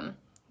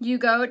 you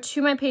go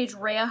to my page,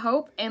 Rhea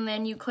Hope, and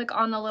then you click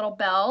on the little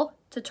bell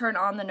to turn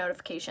on the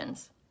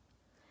notifications.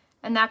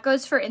 And that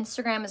goes for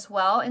Instagram as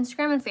well.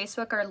 Instagram and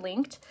Facebook are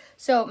linked,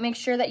 so make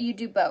sure that you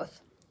do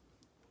both.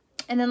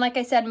 And then, like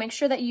I said, make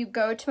sure that you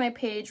go to my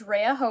page,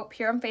 Rhea Hope,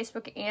 here on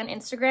Facebook and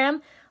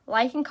Instagram.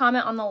 Like and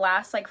comment on the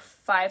last like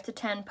 5 to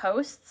 10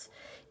 posts.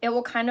 It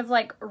will kind of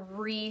like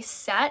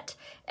reset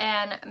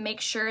and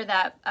make sure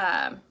that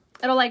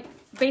it'll like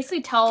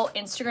basically tell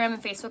Instagram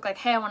and Facebook like,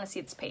 hey, I want to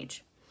see this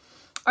page.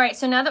 All right,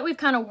 so now that we've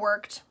kind of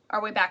worked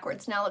our way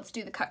backwards, now let's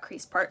do the cut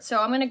crease part. So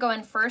I'm going to go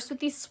in first with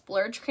the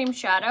Splurge Cream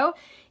Shadow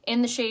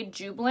in the shade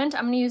Jubilant.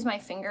 I'm going to use my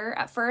finger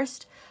at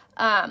first.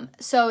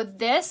 So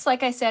this,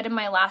 like I said in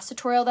my last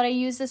tutorial that I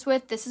used this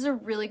with, this is a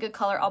really good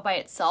color all by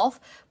itself,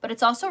 but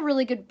it's also a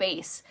really good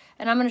base.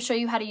 And I'm going to show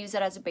you how to use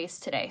it as a base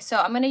today. So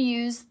I'm going to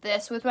use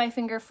this with my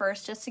finger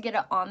first just to get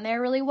it on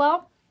there really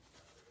well.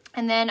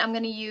 And then I'm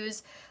going to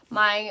use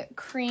my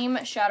cream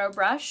shadow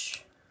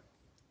brush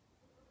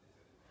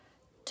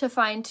to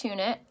fine tune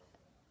it,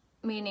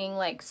 meaning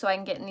like so I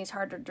can get in these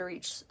harder to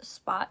reach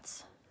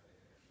spots.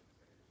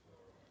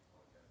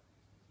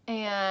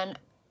 And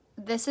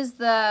this is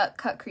the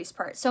cut crease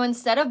part. So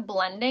instead of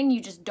blending, you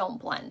just don't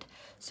blend.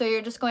 So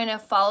you're just going to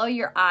follow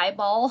your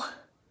eyeball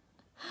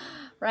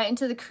right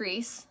into the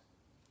crease,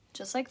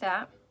 just like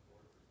that.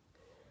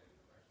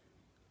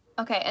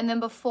 Okay, and then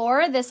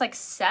before this like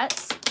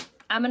sets,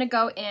 I'm gonna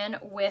go in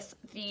with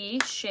the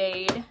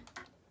shade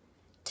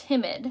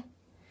Timid.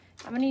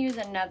 I'm gonna use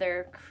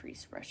another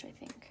crease brush, I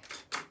think.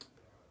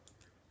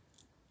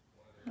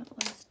 That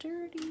one's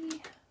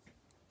dirty.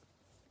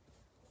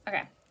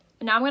 Okay.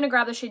 Now I'm going to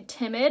grab the shade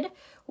Timid,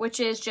 which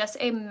is just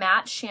a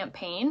matte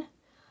champagne.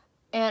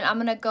 And I'm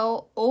going to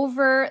go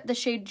over the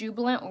shade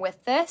Jubilant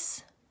with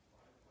this.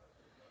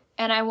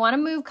 And I want to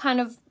move kind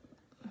of,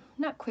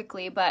 not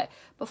quickly, but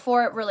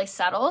before it really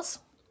settles.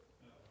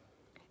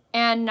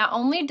 And not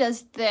only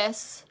does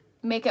this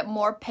make it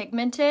more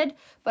pigmented,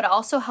 but it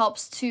also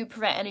helps to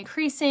prevent any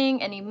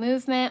creasing, any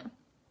movement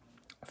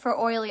for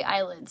oily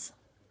eyelids.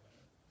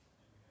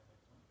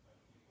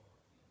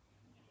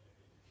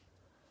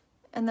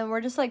 And then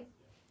we're just like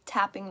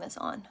tapping this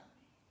on.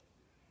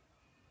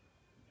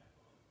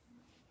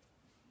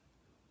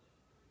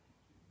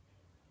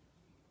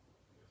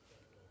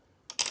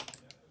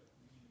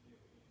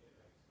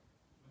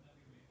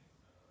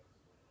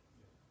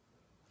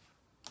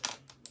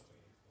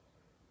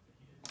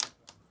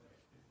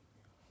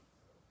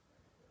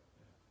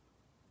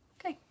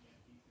 Okay.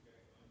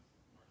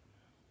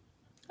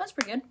 That's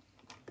pretty good.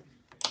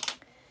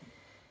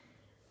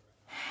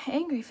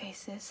 Angry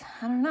faces.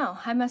 I don't know.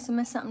 I must have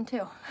missed something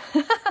too.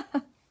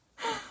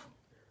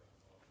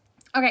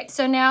 Okay,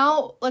 so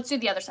now let's do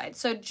the other side.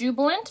 So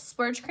Jubilant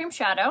Splurge Cream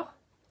Shadow.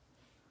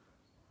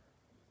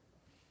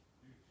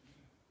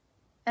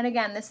 And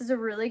again, this is a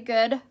really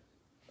good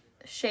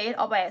shade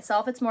all by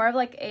itself. It's more of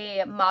like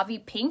a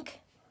mauve pink.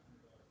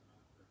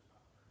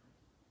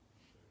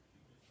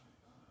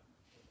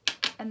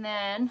 And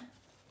then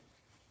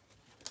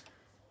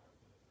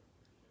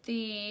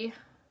the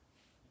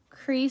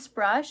crease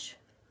brush.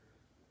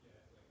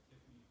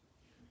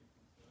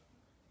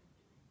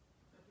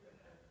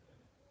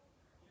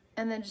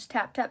 And then just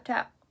tap, tap,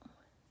 tap.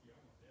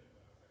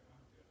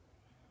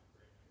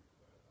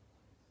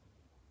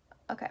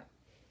 Okay.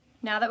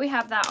 Now that we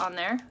have that on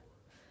there,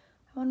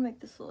 I want to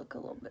make this look a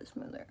little bit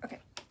smoother. Okay.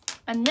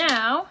 And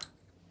now,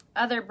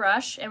 other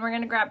brush, and we're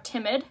going to grab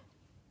Timid.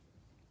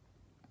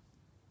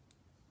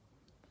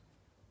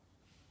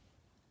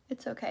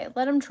 It's okay.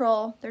 Let them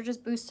troll. They're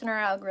just boosting our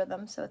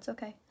algorithm, so it's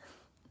okay.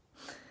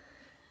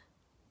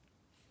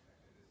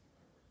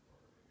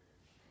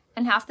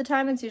 And half the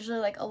time, it's usually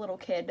like a little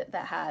kid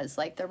that has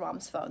like their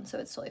mom's phone, so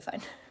it's totally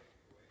fine.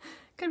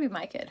 Could be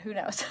my kid, who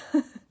knows?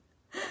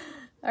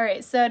 All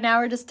right, so now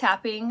we're just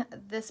tapping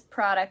this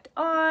product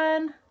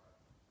on.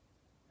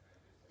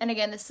 And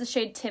again, this is the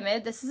shade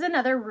Timid. This is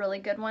another really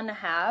good one to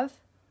have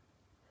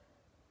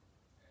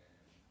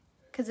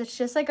because it's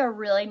just like a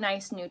really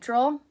nice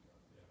neutral.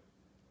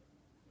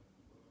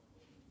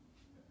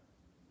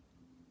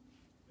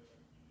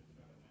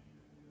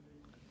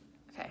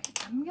 Okay,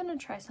 I'm gonna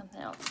try something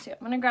else too. I'm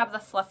gonna grab the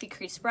fluffy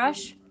crease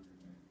brush.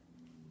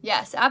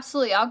 Yes,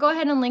 absolutely. I'll go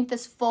ahead and link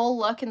this full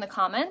look in the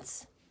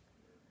comments,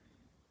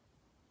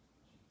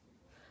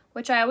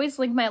 which I always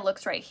link my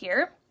looks right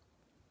here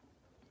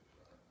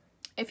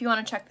if you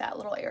want to check that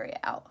little area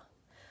out.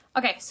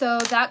 Okay, so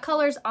that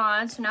color's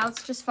on. So now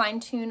let's just fine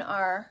tune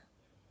our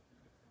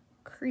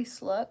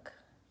crease look.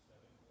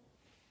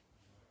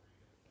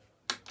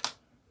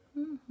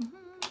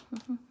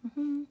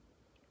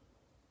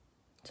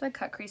 So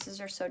cut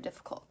creases are so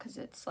difficult because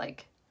it's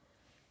like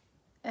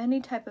any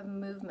type of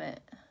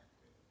movement.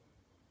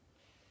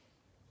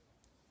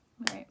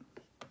 All right,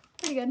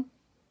 pretty good.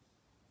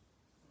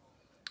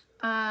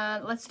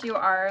 Let's do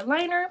our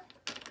liner.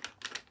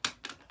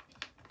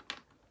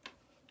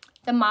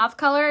 The mauve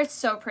color is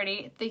so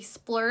pretty. The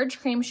Splurge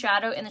Cream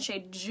Shadow in the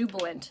shade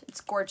Jubilant.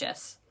 It's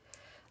gorgeous.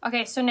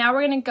 Okay, so now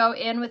we're gonna go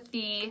in with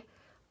the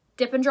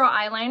Dip and Draw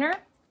eyeliner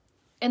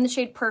in the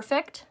shade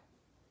Perfect.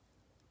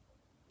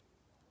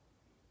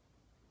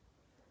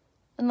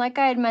 And like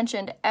I had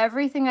mentioned,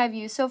 everything I've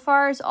used so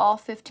far is all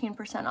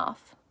 15%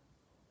 off.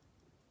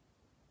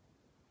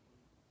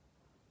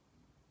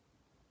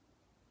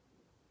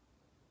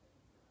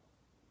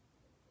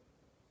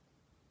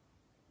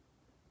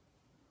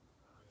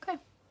 Okay. All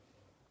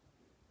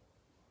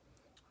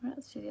right,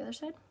 let's do the other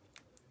side.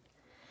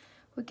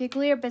 Would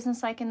giggly or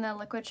businesslike in the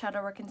liquid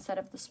shadow work instead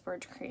of the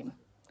Splurge cream?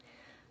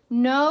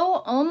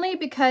 No, only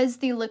because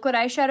the liquid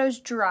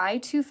eyeshadows dry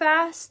too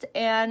fast,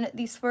 and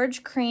the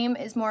Splurge cream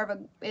is more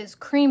of is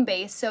cream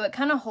based, so it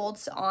kind of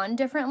holds on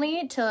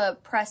differently to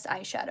pressed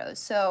eyeshadows.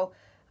 So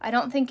I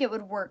don't think it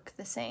would work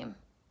the same.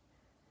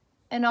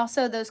 And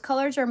also those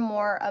colors are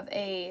more of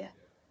a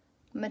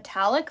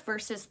metallic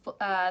versus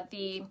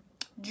the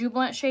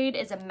Jubilant shade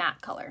is a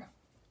matte color.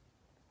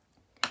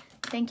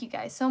 Thank you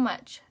guys so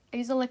much. I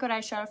use a liquid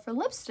eyeshadow for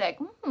lipstick.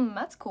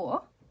 That's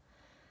cool.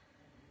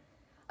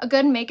 A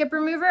good makeup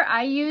remover,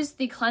 I use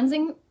the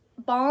cleansing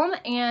balm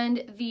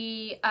and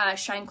the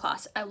shine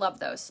cloths. I love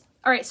those.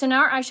 All right, so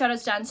now our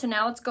eyeshadow's done. So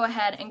now let's go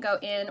ahead and go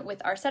in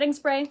with our setting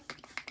spray,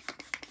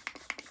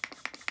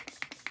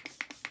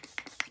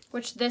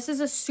 which this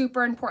is a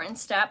super important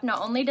step. Not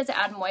only does it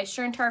add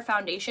moisture into our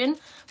foundation,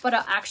 but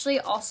it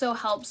actually also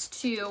helps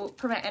to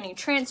prevent any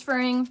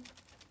transferring.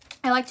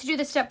 I like to do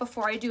this step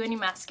before I do any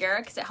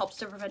mascara because it helps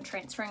to prevent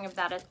transferring of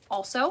that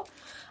also.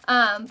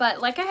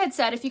 But like I had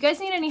said, if you guys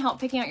need any help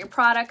picking out your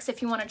products,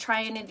 if you want to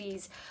try any of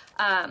these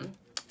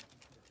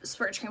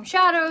Splurge Cream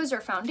shadows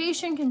or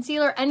foundation,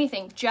 concealer,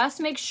 anything, just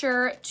make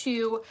sure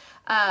to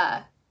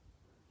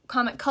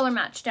comment color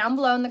match down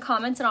below in the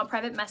comments and I'll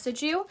private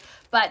message you.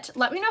 But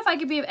let me know if I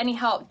could be of any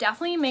help.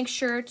 Definitely make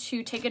sure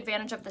to take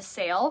advantage of the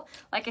sale.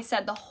 Like I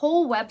said, the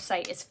whole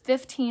website is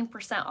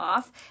 15%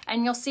 off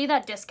and you'll see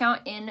that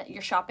discount in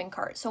your shopping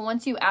cart. So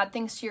once you add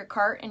things to your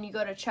cart and you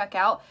go to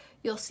checkout,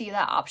 you'll see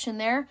that option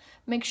there.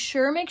 Make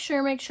sure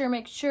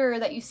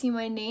that you see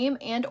my name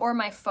and or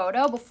my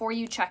photo before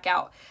you check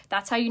out.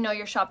 That's how you know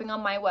you're shopping on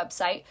my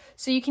website.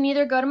 So you can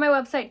either go to my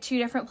website two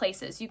different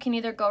places. You can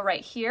either go right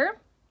here,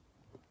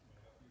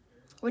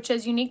 which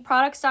is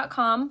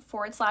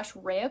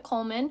uniqueproducts.com/Rhea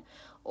Coleman,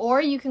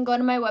 or you can go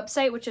to my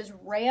website, which is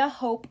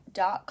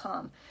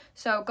rheahope.com.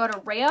 So go to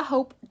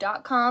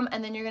rheahope.com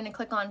and then you're going to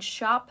click on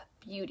Shop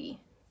Beauty,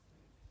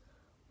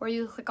 or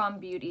you click on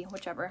Beauty,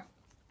 whichever.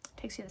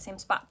 Takes you to the same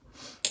spot.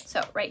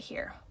 So right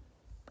here.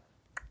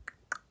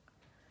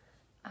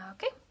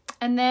 Okay.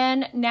 And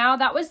then now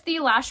that was the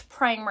lash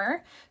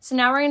primer. So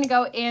now we're going to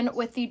go in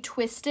with the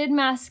Twisted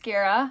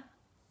Mascara.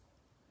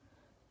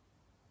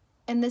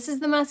 And this is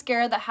the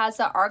mascara that has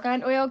the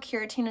argan oil,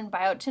 keratin, and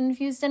biotin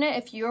infused in it.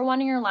 If you are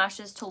wanting your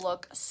lashes to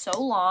look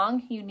so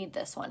long, you need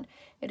this one.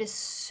 It is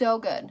so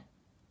good.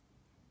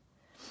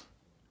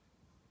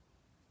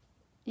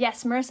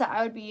 Yes, Marissa,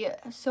 I would be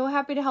so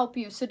happy to help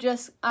you. So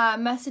just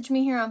message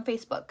me here on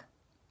Facebook.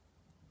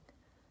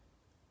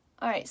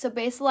 All right, so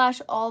base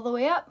lash all the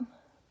way up.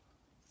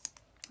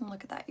 And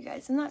look at that, you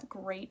guys. Isn't that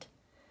great?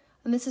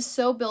 And this is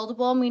so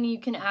buildable, meaning you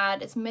can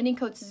add as many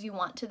coats as you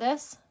want to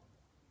this.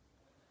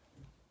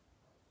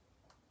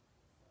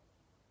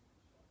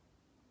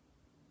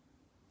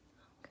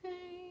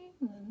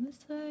 And then this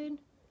side.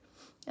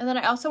 And then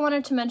I also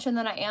wanted to mention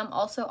that I am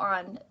also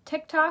on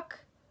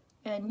TikTok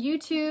and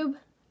YouTube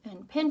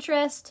and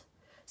Pinterest.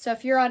 So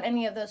if you're on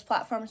any of those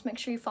platforms, make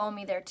sure you follow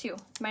me there too.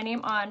 My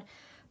name on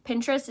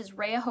Pinterest is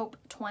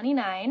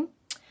RheaHope29.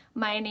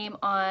 My name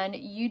on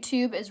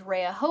YouTube is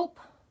Rhea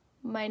Hope.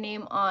 My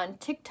name on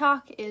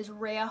TikTok is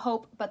Rhea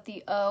Hope, but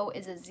the O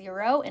is a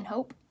 0 in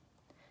Hope.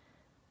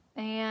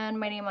 And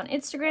my name on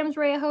Instagram is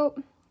Rhea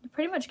Hope. You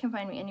pretty much can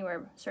find me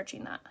anywhere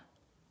searching that.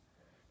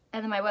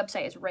 And then my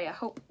website is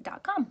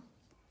rheahope.com.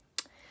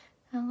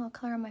 A little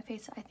color on my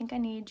face. I think I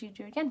need you to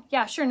do it again.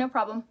 Yeah, sure, no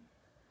problem.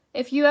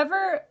 If you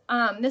ever,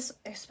 this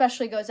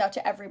especially goes out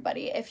to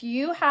everybody. If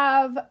you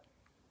have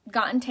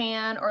gotten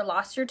tan or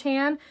lost your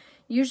tan,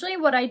 usually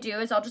what I do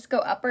is I'll just go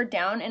up or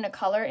down in a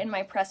color in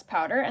my pressed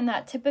powder, and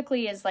that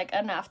typically is like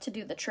enough to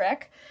do the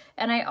trick.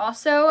 And I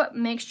also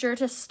make sure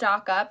to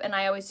stock up, and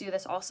I always do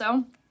this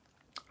also.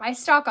 I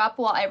stock up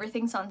while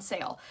everything's on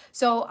sale.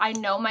 So I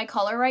know my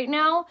color right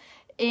now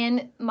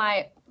in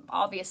my,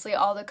 obviously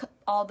all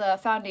the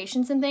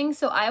foundations and things.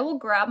 So I will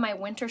grab my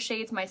winter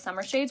shades, my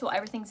summer shades while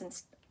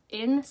everything's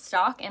in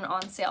stock and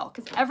on sale,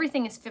 because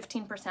everything is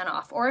 15%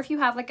 off. Or if you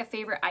have like a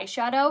favorite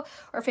eyeshadow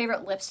or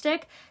favorite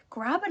lipstick,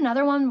 grab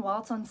another one while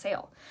it's on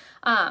sale.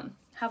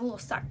 have a little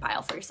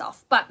stockpile for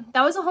yourself. But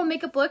that was a whole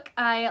makeup look.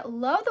 I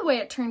love the way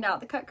it turned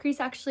out. The cut crease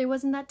actually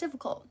wasn't that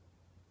difficult.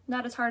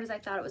 Not as hard as I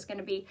thought it was going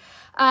to be.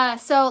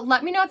 So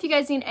let me know if you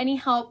guys need any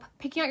help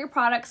picking out your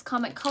products.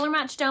 Comment color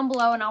match down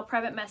below and I'll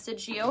private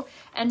message you.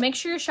 And make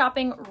sure you're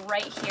shopping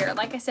right here.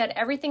 Like I said,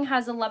 everything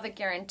has a love it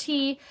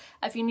guarantee.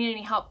 If you need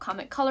any help,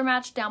 comment color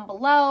match down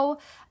below.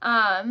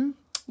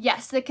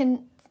 Yes,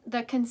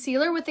 the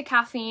concealer with the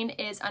caffeine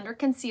is under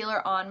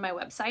concealer on my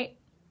website.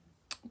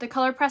 The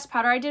color pressed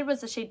powder I did was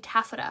the shade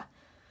Taffeta.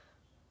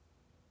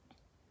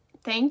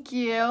 Thank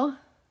you.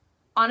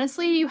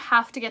 Honestly, you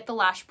have to get the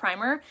lash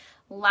primer.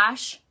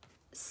 Lash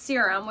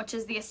serum, which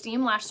is the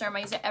Esteem Lash Serum. I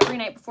use it every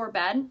night before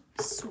bed.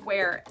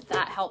 Swear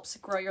that helps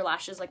grow your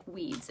lashes like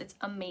weeds. It's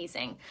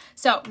amazing.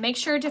 So make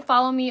sure to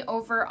follow me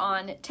over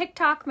on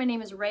TikTok. My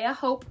name is Rhea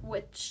Hope,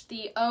 which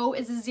the O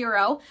is a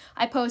 0.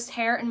 I post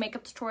hair and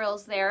makeup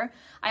tutorials there.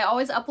 I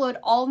always upload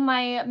all of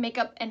my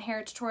makeup and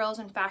hair tutorials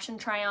and fashion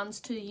try-ons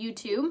to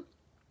YouTube.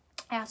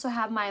 I also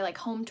have my like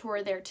home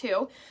tour there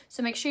too.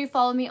 So make sure you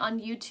follow me on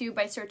YouTube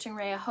by searching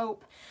Rhea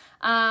Hope.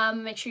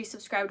 Make sure you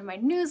subscribe to my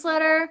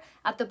newsletter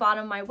at the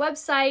bottom of my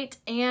website.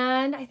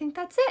 And I think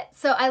that's it.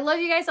 So I love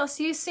you guys. I'll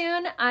see you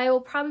soon. I will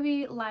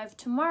probably be live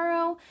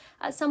tomorrow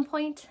at some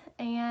point.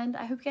 And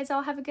I hope you guys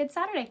all have a good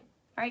Saturday.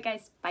 All right,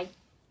 guys. Bye.